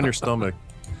 Sleep on your stomach.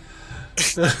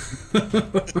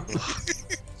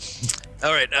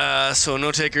 All right, so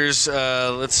no takers.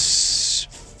 Let's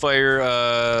fire.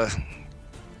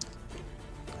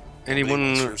 Anyone?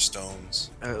 Elixir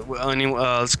stones.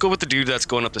 Let's go with the dude that's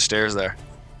going up the stairs there.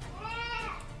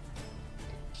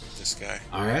 This guy.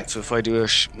 All right. So if I do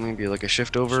maybe like a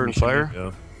shift over and fire,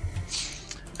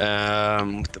 Yeah.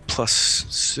 with the plus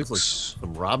Looks like 6.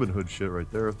 some Robin Hood shit right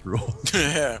there. Through.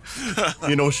 Yeah.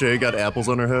 You know, Shay got apples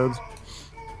on her heads.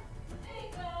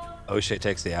 O'Shea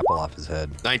takes the apple off his head.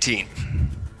 19.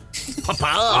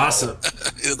 Awesome.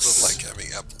 It doesn't like having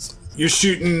apples. You're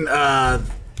shooting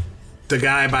the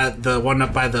guy by the one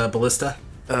up by the ballista.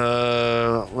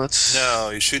 Let's. No,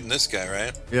 you're shooting this guy,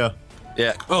 right? Yeah.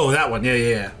 Yeah. Oh, that one.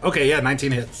 Yeah. Okay, yeah,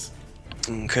 19 hits.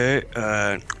 Okay.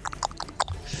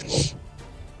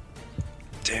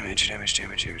 Damage.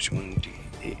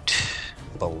 1d8.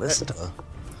 Ballista.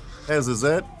 Is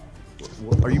that?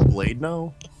 Are you Blade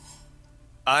now?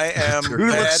 I am You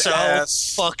look so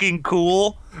badass. fucking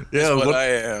cool. Yeah. What What? I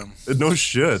am. No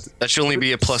shit. That should only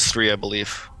be a +3, I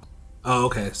believe. Oh,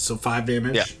 okay. So 5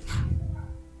 damage. Yeah.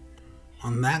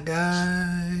 On that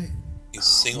guy. He's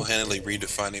single-handedly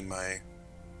redefining my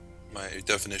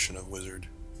definition of wizard.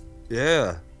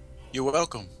 Yeah, You're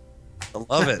welcome. I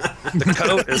love it. The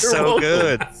coat is so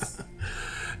good.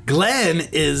 Glenn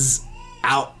is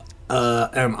out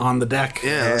and on the deck.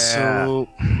 Yeah. So.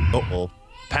 Uh-oh.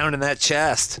 Pounding that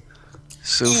chest.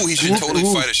 So. Ooh, he should totally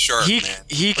fight a shark, He man.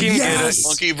 he can Yes!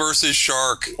 Monkey versus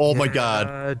shark. Oh my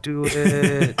god. Do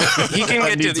it. he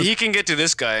can get to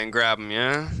this guy and grab him.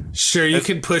 Yeah. Sure, you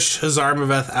can push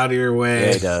Hazarmaveth out of your Yeah,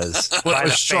 way. he does. But By a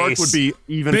the shark face. would be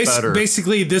even better.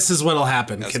 Basically, this is what'll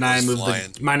happen. That's Can I what's move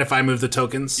flying. the? Mind if I move the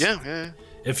tokens? Yeah.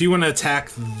 If you want to attack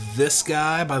this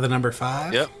guy by the number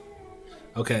 5. Yep.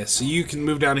 Okay, so you can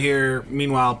move down here.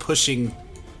 Meanwhile, pushing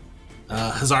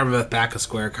Hazarmaveth back a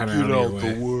square, kind of out of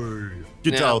your way.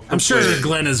 Get Now, out. I'm sure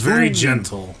Glenn is very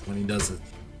gentle when he does it.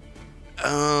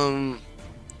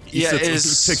 He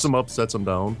picks him up, sets him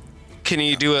down. Can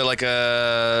you do it like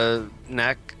a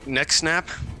neck snap,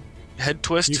 head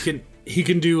twist? He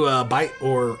can do a bite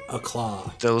or a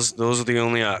claw, Those are the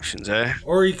only options, eh?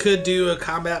 or he could do a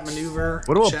combat maneuver.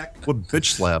 What about check? what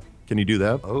bitch slap? Can you do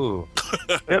that? Oh.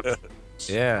 Yep.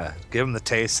 Yeah. Give him the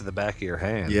taste of the back of your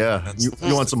hand. Yeah. You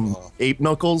want some ape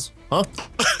knuckles? Huh?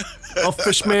 Oh,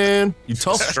 Fishman, you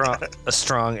tough. A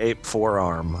strong ape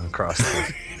forearm across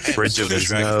the bridge of his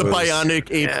The nose.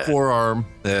 bionic ape Yeah. forearm.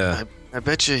 Yeah. I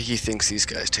bet you he thinks these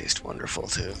guys taste wonderful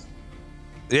too.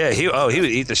 Yeah, he would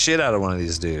eat the shit out of one of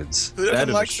these dudes. Who That doesn't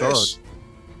is like a shark. fish?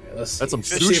 Let's That's some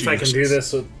see if I can sushi. do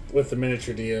this with the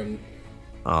miniature DM.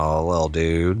 Oh, little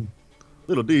dude.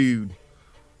 Little dude.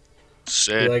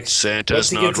 Like, Santa's once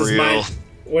he not gets his real. mind-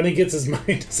 when he gets his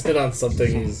mind set on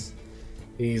something,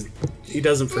 he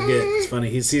doesn't forget. It's funny.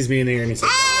 He sees me in here and he's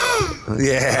like,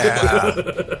 Yeah.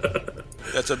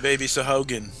 That's a baby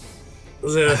Sahogan.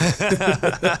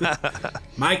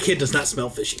 "My kid does not smell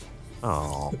fishy."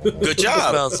 Oh. Good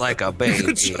job. Smells like a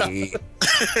baby.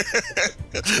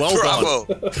 Well Bravo.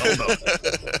 done.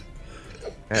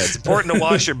 Yeah, it's important to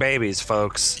wash your babies,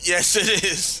 folks, Yes, it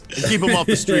is. And keep him off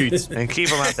the streets. and keep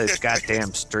them out the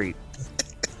goddamn street.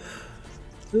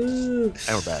 And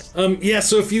we're back. Yeah.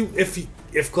 So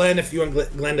if Glenn, if you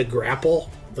want Glenn to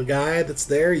grapple the guy that's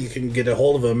there, you can get a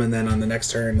hold of him, and then on the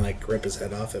next turn, like rip his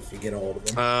head off if you get a hold of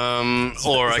him.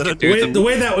 Or I could do The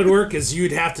way that would work is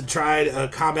you'd have to try a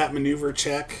combat maneuver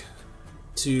check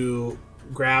to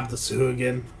grab the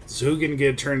Sahuagin. Sahuagin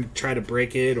get a turn to try to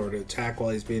break it or to attack while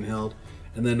he's being held.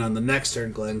 And then on the next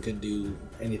turn, Glenn could do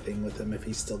anything with him if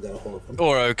he's still got a hold of him.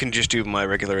 Or I can just do my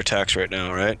regular attacks right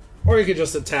now, right? Or you could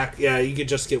just attack. Yeah, you could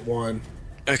just get one.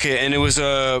 Okay, and it was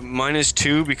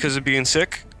 -2 because of being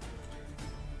sick?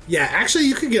 Yeah, actually,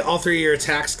 you could get all 3 of your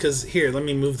attacks, because here, let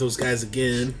me move those guys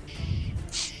again.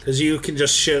 Because you can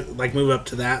just move up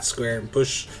to that square and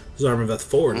push Zarmaveth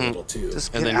forward a little, too.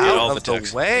 Just And get then get out all of the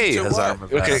text. the way,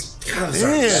 Hazarmaveth. Okay. God,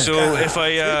 Zarmaveth, So God.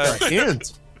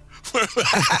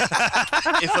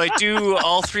 if I do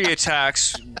all 3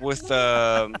 attacks with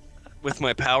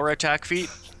my power attack feat,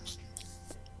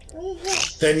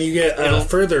 Then you get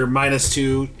further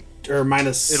 -2 or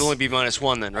minus. it'll only be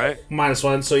 -1 then, right?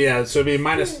 -1. So yeah, so it'd be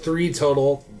 -3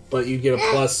 total, but you get a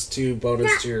 +2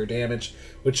 bonus to your damage,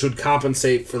 which would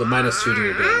compensate for the -2 to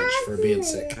your damage for being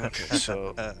sick. Okay,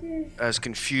 so as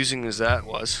confusing as that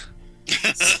was.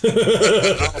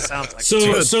 Sounds like So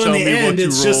in tell the me end, what you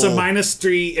it's just a roll.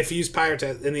 -3 if you use pyro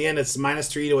attack. In the end, it's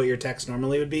 -3 to what your attacks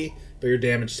normally would be, but your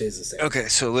damage stays the same. Okay,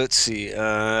 so let's see.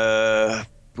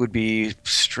 Would be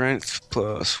strength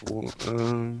plus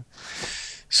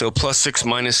so +6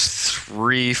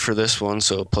 -3 for this one,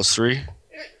 so +3.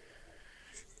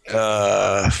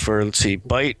 For let's see,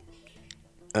 bite.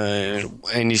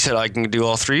 And you said I can do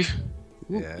all 3?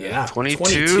 Yeah,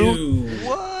 22.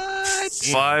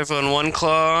 5 on one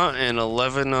claw and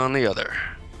 11 on the other.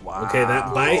 wow. Okay,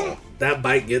 that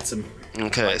bite gets him.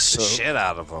 Okay, The so shit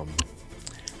out of him.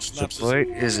 the bite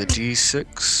is a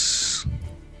D6.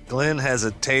 Glenn has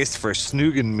a taste for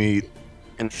snoogan meat.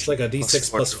 And It's like a D6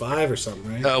 +5 or something,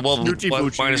 right? well, Snoochie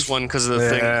boochies. -1 because of the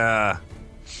thing. Yeah.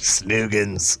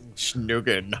 Snoogans.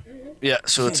 Snuggen. Yeah,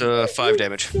 so it's 5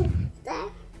 damage.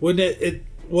 Wouldn't it?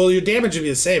 Well, your damage would be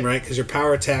the same, right? Because your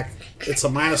power attack, it's a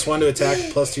 -1 to attack,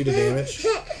 +2 to damage,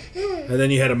 and then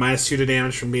you had a -2 to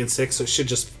damage from being sick. So it should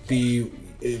just be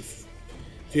if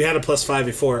you had a +5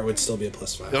 before, it would still be a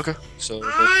 +5. Okay, so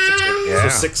Yeah.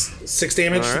 So six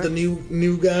damage All for the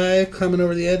new guy coming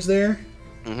over the edge there.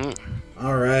 Mhm.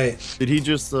 All right. Did he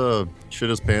just shit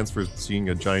his pants for seeing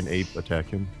a giant ape attack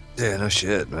him? Yeah, no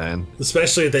shit, man.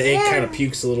 Especially if the ape kind of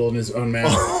pukes a little in his own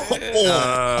mouth.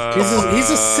 Uh, He's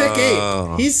a sick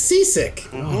ape. He's seasick.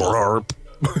 Burp.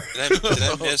 Did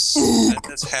I miss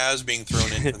Has being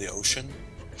thrown into the ocean?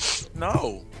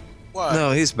 No. Why?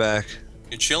 No, he's back.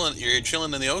 You're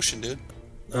chilling in the ocean, dude.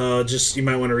 Just you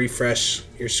might want to refresh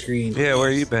your screen. Yeah,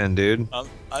 where you been, dude?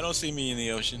 I don't see me in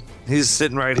the ocean. He's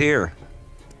sitting right here.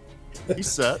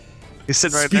 He's set. He's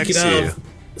sitting right next to you.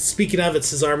 Speaking of, it's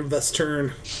his Armaveth's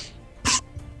turn.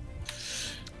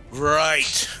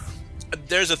 Right.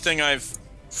 There's a thing I've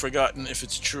forgotten if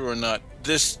it's true or not.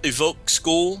 This evoke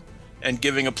school and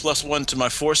giving a +1 to my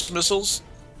force missiles.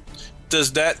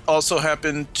 Does that also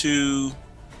happen to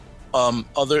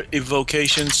other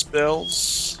evocation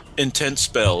spells? Intense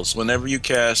spells. Whenever you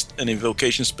cast an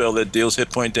evocation spell that deals hit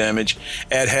point damage,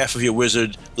 add half of your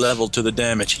wizard level to the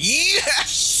damage.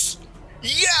 Yes!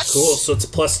 Yes! Cool. So it's a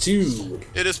 +2.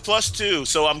 It is +2,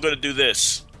 so I'm going to do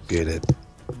this. Get it.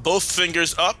 Both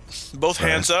fingers up, both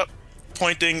hands up,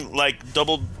 pointing like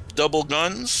double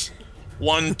guns.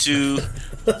 One to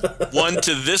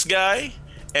this guy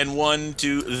and one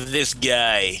to this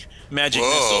guy. Magic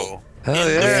missile. Hell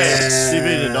yeah.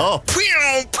 Even it off.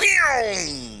 Pew,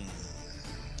 pew.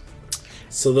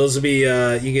 So those would be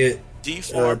you get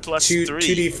D4 plus 3.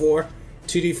 2d4,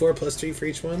 2d4 +3 for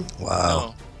each one,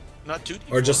 Wow. No, not 2D4.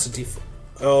 or just a d4.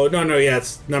 Oh no, yeah,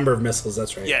 it's number of missiles.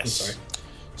 That's right. Yes. I'm sorry.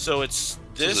 So it's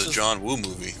This is a John Woo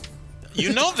movie.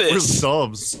 You know Where's this.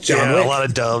 doves? John Yeah, Wick. a lot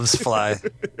of doves fly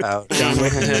out. John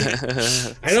Wick.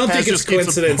 I don't think it's just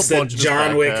keeps a coincidence that bunch in his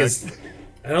John Wick backpack. is.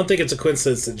 I don't think it's a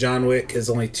coincidence that John Wick is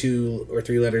only 2 or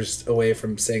 3 letters away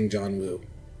from saying John Woo.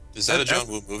 Is that a John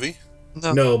Woo movie?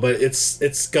 No, but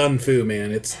it's gun fu,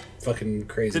 man. It's fucking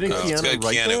crazy. Didn't No, it's got Keanu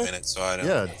write Keanu that? in it, so I don't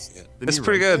Yeah. see it. Didn't It's he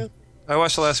pretty write good. I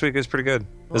watched it last week. It was pretty good.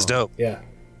 It was dope. Yeah,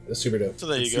 it's super dope. So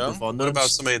there you that? Super go. fun. What about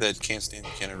somebody that can't stand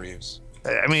Keanu Reeves?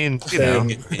 I mean, you Then-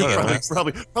 know,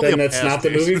 Probably- Probably Then a that's not the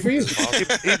pass, movie for you.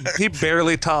 he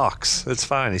barely talks. It's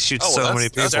fine. He shoots Oh, so well, many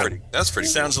people. That's pretty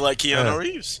Sounds cool. like Keanu Yeah.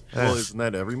 Reeves. Well, isn't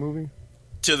that every movie?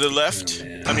 To the left.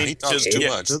 man. I mean, He talks too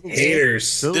much.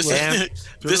 Haters To the This, left.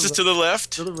 this is to the left.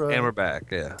 To the right. And we're back.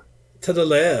 Yeah. to the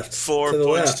left. 4 to the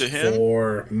points left. to him.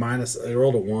 4 minus. I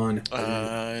rolled a 1.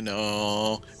 I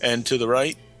know. And to the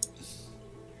right.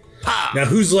 Now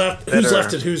who's left? Who's Better.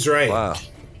 left and who's right? Wow.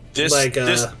 This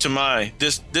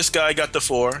this guy got the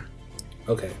 4,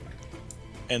 Okay.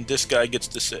 and this guy gets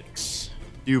the 6.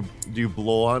 Do you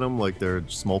blow on them like they're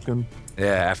smoking? Yeah,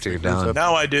 after you're done.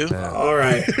 Now I do. All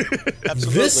right.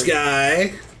 Absolutely. This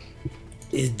guy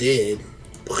is dead,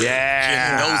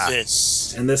 Yeah. You know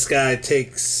this. and this guy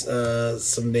takes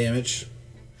some damage.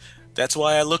 That's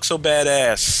why I look so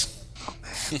badass.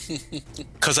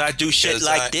 Cause I do shit 'Cause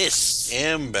like I this.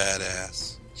 Am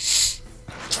badass.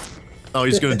 Oh,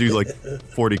 he's gonna do like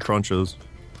 40 crunches.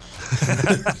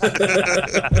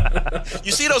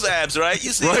 You see those abs, right?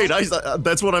 You see Right, them?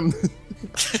 that's what I'm,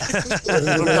 that's what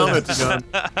I'm commenting on.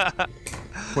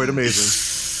 Quite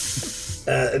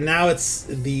amazing. And now it's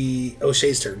the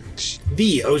O'Shea's turn.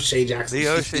 The O'Shea Jackson. The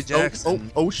O'Shea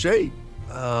Jackson. O'Shea.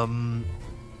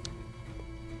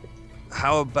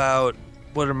 How about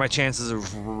what are my chances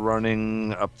of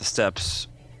running up the steps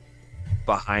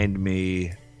behind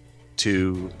me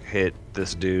to hit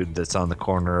this dude that's on the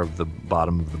corner of the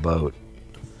bottom of the boat?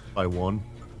 By 1.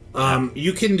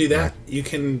 You can do that. You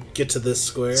can get to this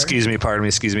square. Excuse me, pardon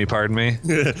me.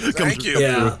 Thank you.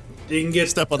 Yeah. You can get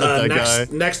Step on that guy.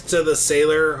 next to the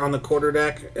sailor on the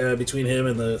quarterdeck, between him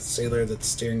and the sailor that's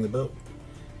steering the boat,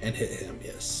 and hit him.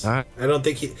 Yes. All right. I don't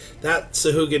think that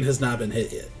Sahuagin has not been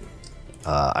hit yet.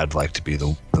 I'd like to be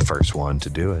the first one to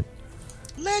do it.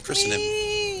 Let Christen him.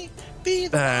 me be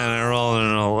the. And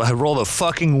I rolled a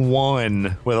fucking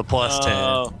 1 with a plus 10.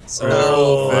 So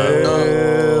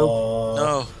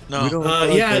No. We don't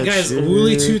like Yeah, that guys, shit.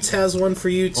 Wooly Toots has one for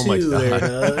you too. Oh my there,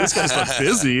 God. This guy's not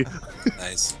busy.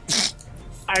 Nice.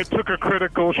 I took a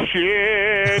critical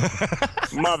shit,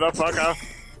 motherfucker.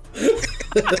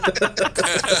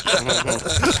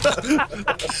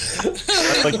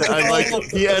 I like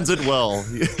he ends it well.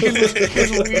 Can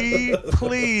we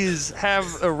please have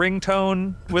a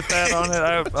ringtone with that on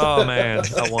it? Oh man,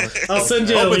 I want it. I'll send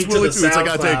you a Oh, link it's to really the Toots. I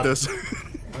gotta take SoundCloud. this.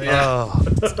 Oh.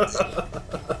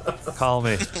 Call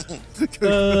me.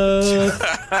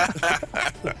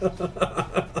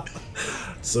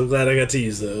 So glad I got to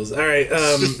use those. All right,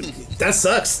 that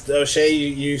sucks, O'Shea.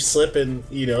 You slip and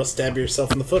stab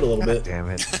yourself in the foot a little bit Damn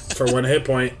it. for 1 hit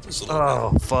point.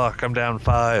 Oh fuck, I'm down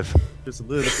 5. Just a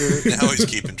little bit. Now he's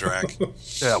keeping track.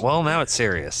 Yeah, well now it's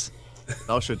serious.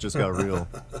 Now shit just got real.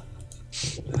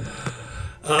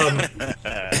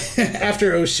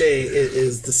 After O'Shea, it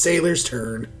is the sailor's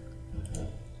turn.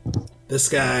 This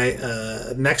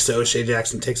guy next to O'Shea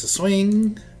Jackson takes a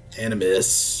swing and a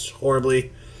miss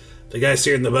horribly. The guy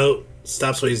steering the boat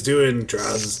stops what he's doing,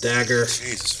 draws his dagger,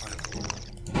 Jesus,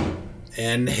 finally.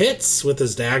 and hits with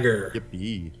his dagger.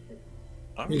 Yippee.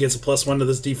 He gets a +1 to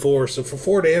this D4, so for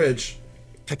 4 damage.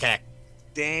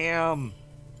 Damn.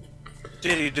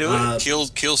 Did he do it?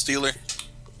 Kill Stealer.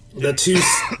 The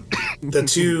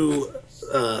two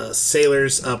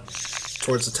sailors up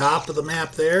towards the top of the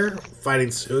map there, fighting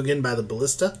Sahuagin by the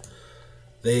ballista.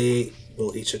 They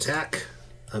will each attack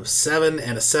of 7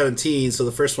 and a 17. So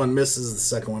the first one misses, the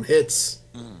second one hits,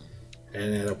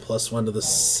 and add a +1 to the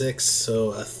 6.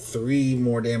 So a 3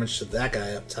 more damage to that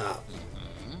guy up top.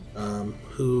 I'm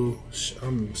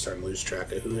starting to lose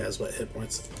track of who has what hit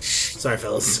points. Sorry,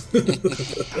 fellas.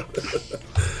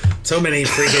 So many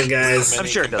freaking guys. I'm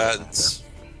sure it does.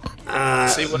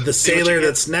 combatants. The sailor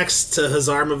that's next to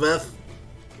Hazarmaveth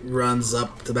runs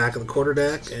up the back of the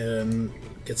quarterdeck and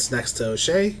gets next to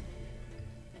O'Shea.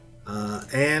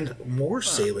 And more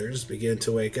sailors begin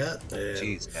to wake up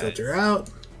and filter out.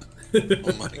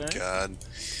 Oh my god.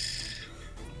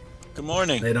 Good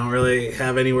morning. They don't really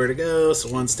have anywhere to go, so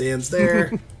one stands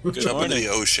there. Good Jump into morning. the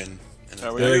ocean. And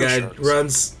How are The other you? guy sharks.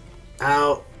 runs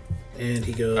out and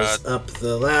he goes up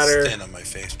the ladder Stand on my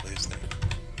face, please.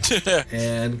 There.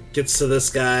 and gets to this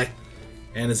guy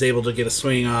and is able to get a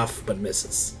swing off but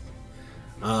misses.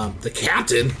 The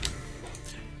captain.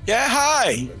 Yeah,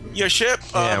 hi. Your ship.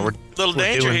 Yeah, we're little we're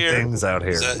danger doing here. things out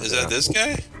here. Is that this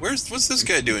guy? What's this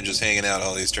guy doing just hanging out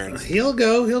all these turns? He'll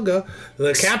go.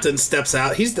 The captain steps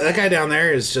out. That guy down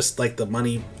there is just like the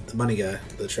money guy,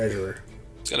 the treasurer.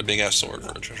 He's got a big ass sword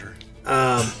for a treasure.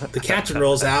 The captain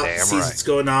rolls out, Damn sees right. what's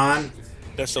going on,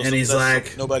 That's and he's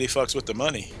like, nobody fucks with the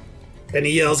money. and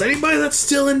he yells, "Anybody that's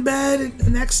still in bed in the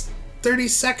next 30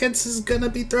 seconds is gonna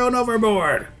be thrown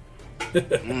overboard."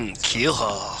 Kill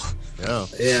her. Yeah.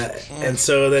 Yeah, and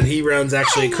so then he runs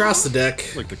actually across the deck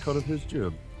Like the cut of his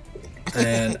jib.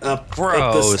 and up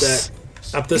Gross.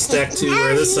 this deck to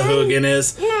where this Sahuagin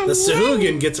is. The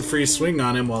Sahuagin gets a free swing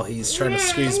on him while he's trying to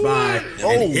squeeze by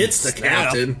and hits the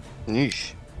captain.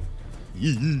 Yeesh.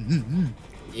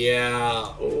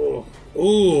 Yeah. Ooh,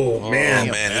 man.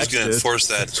 Oh man, who's gonna That's enforce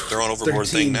that throwing overboard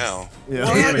 13. thing now? Yeah.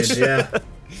 Damage, yeah.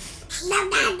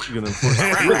 You're gonna enforce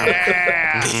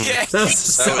That's the That was the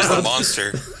sound,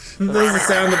 monster. that's the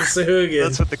sound of the Sahugin.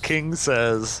 That's what the king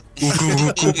says.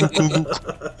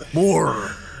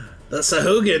 more. The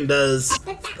Sahugin does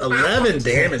 11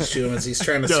 damage to him as he's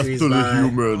trying to Death squeeze to the by.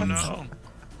 humans.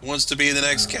 Who wants to be the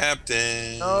next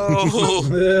captain?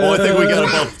 Oh, I think we got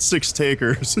about 6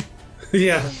 takers.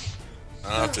 Yeah.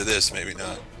 After this, maybe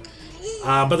not.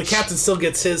 But the captain still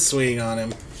gets his swing on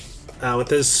him with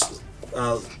his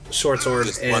short sword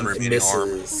Just one and remaining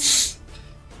misses.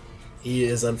 He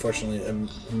is unfortunately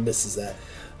misses that.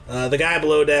 The guy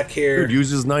below deck here Dude,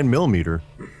 uses 9mm.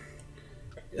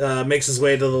 makes his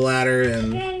way to the ladder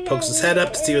and pokes his head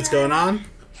up to see what's going on,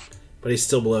 but he's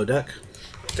still below deck.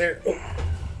 There. Oh.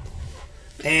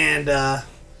 And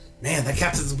man, that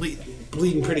captain's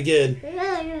bleeding pretty good.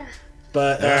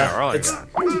 But it's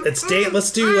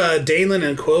let's do Dalen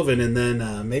and Quoven, and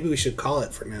then maybe we should call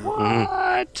it for now.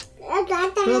 What? Well,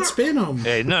 it's been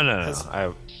Hey, no. I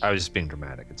was just being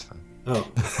dramatic. It's fine. Oh,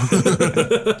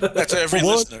 That's every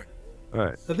listener. All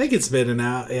right. I think it's been an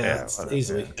hour. Yeah, Yeah, it's whatever.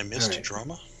 easily. I missed All right.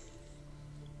 drama.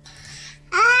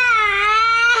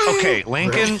 Okay,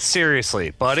 Lincoln, seriously,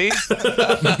 buddy.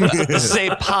 This is a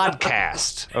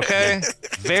podcast, okay?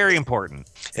 Very important.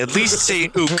 At least say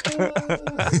ook.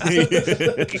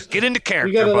 Get into You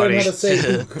character, gotta learn buddy. how to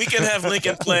say. We can have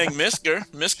Lincoln playing Misker.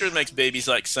 Misker makes babies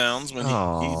like sounds when he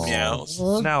meows.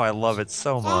 Now I love it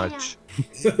so much.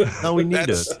 Now we need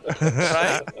That's- it.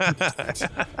 Right?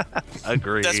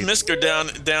 Agreed. That's Misker down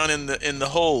in the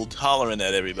hold, hollering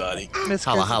at everybody.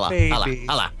 Holla, holla,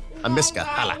 holla. A Miska,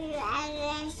 holla.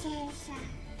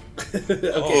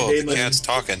 Okay, Oh, the Dalen. cat's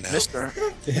talking now. Misker.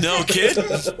 No kid.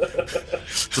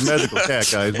 It's a magical cat,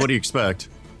 guys. What do you expect?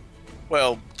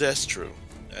 Well, that's true.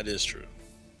 That is true.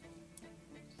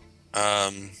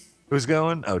 Who's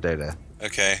going? Oh, Data.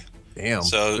 Okay. Damn.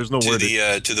 So there's no to word.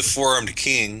 the to the four-armed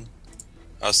king,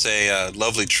 I'll say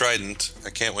lovely trident. I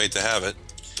can't wait to have it.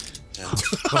 And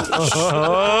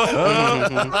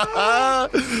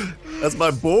That's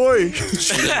my boy.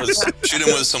 shoot him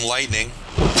with some lightning.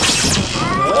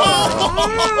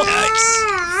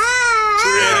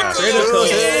 Critical.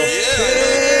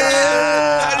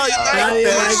 How do you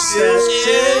like that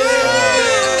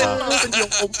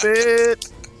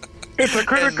shit? It's a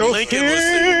critical hit.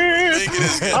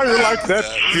 How you like that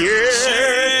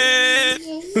shit?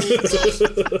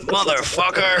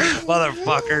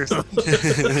 Motherfuckers.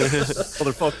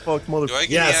 Mother. Do I get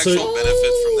Yeah, the so- actual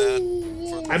benefit from that?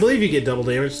 I believe you get double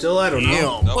damage still. I don't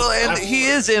know. No. Well, and he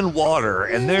is in water,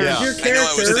 and there's Yeah. Your I know, I was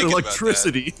character. It's thinking about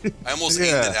electricity. that. I almost aimed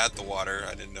Yeah. it at the water.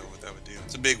 I didn't know what that would do.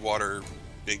 It's a big water,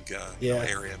 Yeah.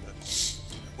 area, but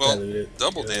well, Yeah, it-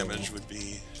 double yeah. damage would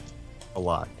be A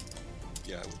lot.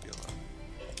 yeah, it would be a lot.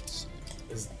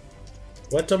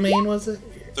 What domain was it?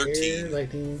 13. Air,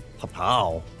 lightning.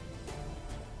 Pow.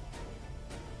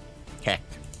 Heck.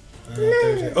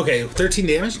 13. Okay, 13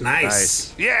 damage.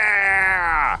 Nice.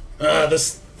 Yeah!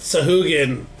 This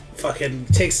Sahugin fucking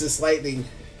takes this lightning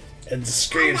and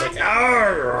screams like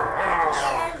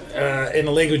 "Arr!" In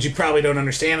a language you probably don't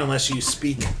understand unless you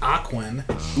speak Aquan.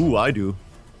 Ooh, I do.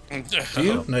 Do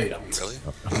you? No, you don't. Really?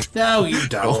 No, you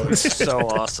don't. So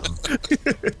awesome.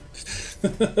 He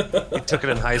took it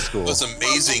in high school. It was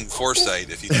amazing foresight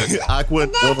if you took it. Aqua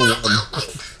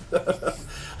 101.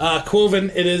 Quoven,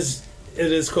 it is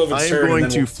Quoven's I am turn. going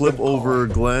and then to we'll flip over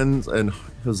Glenn's and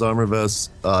his armor vest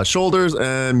shoulders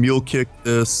and mule kick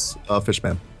this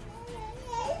fishman.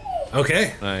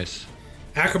 Okay. Nice.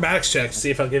 Acrobatics check.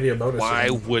 See if I'll give you a bonus. Why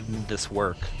round. wouldn't this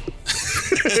work?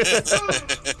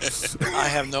 I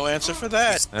have no answer for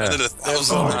that. Did it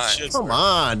 1,000 times. Come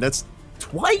on, that's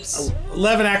twice.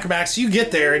 11 acrobatics. You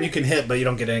get there and you can hit, but you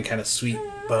don't get any kind of sweet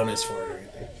bonus for it or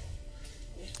anything.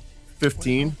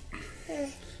 15.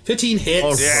 15 hits.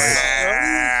 Oh,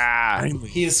 Yeah.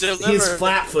 He is Deliver.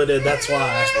 flat-footed. That's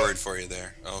why. Worried for you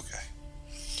there. Okay.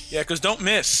 Yeah, because don't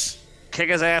miss. Kick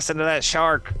his ass into that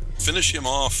shark. Finish him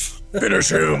off.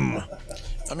 Finish him.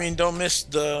 I mean, don't miss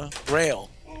the rail.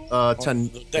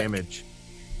 10 damage.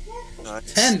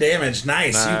 10 damage.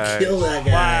 Nice. Nice. You kill that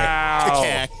guy.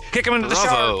 Wow. Kick him into the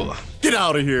shark. Get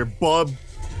out of here, bub.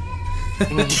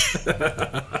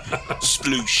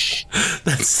 Sploosh.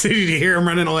 Did you hear him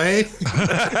running away?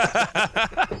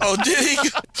 Oh, did he?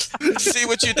 See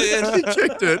what you did?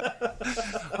 Kicked it.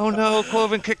 Oh no,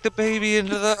 Cloven kicked the baby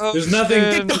into the ocean. There's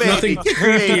nothing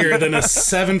creepier than a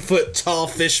 7-foot tall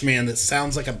fish man that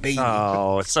sounds like a baby.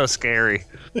 Oh, it's so scary.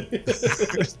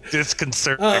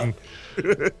 Disconcerting.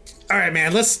 All right,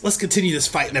 man. Let's continue this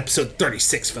fight in episode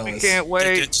 36, fellas. Can't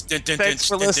wait. Thanks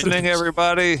for listening,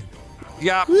 everybody.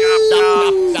 Yop, yop,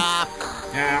 yop.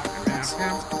 Yeah.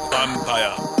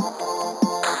 Vampire.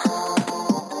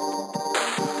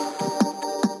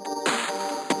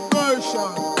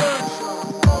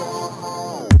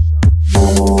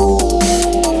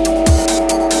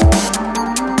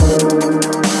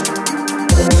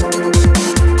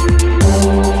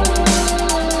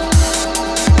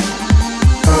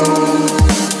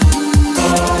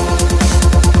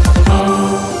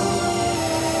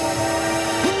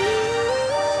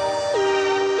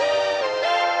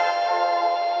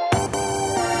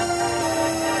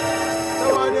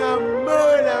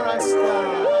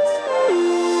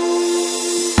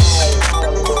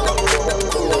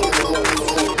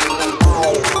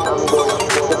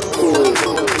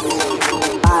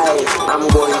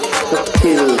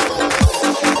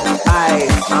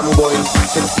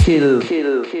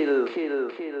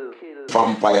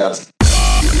 vampires.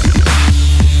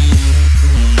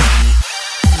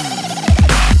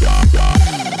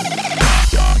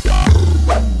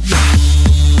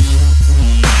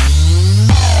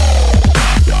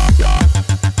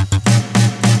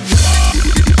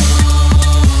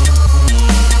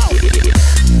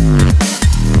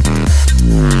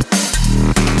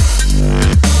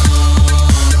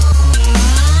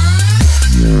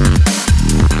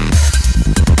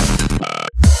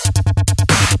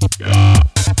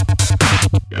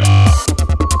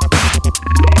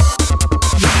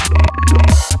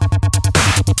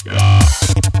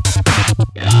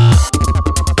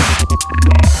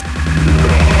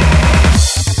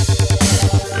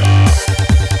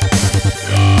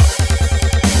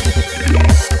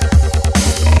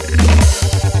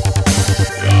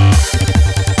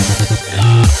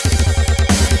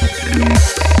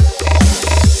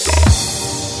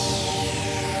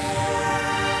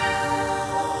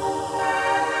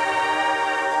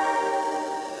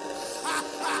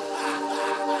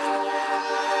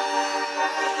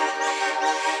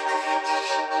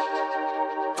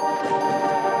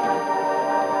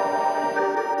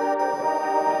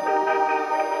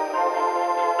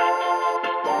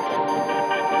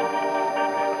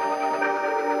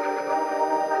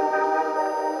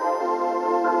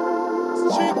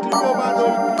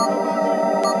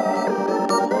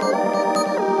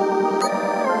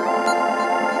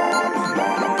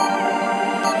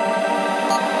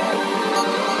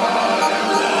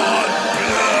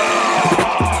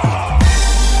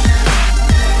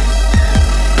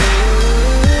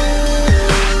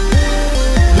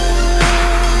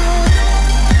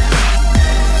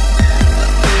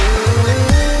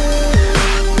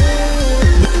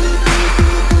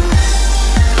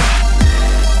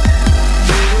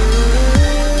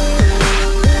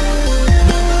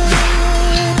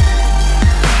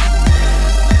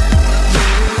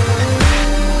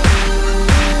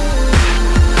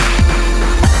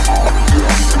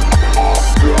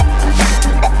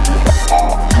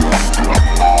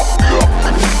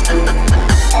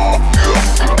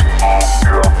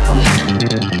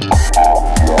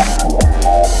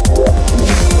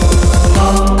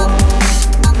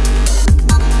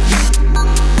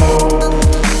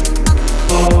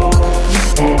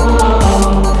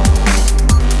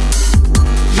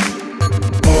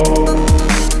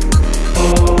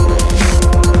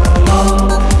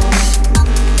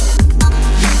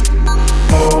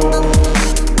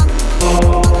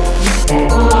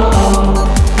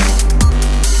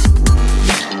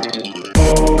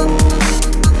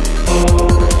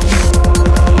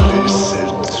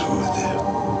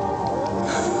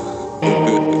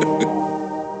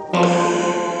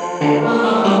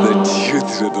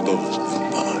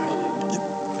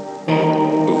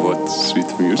 What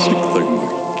sweet music,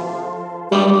 Dagmar.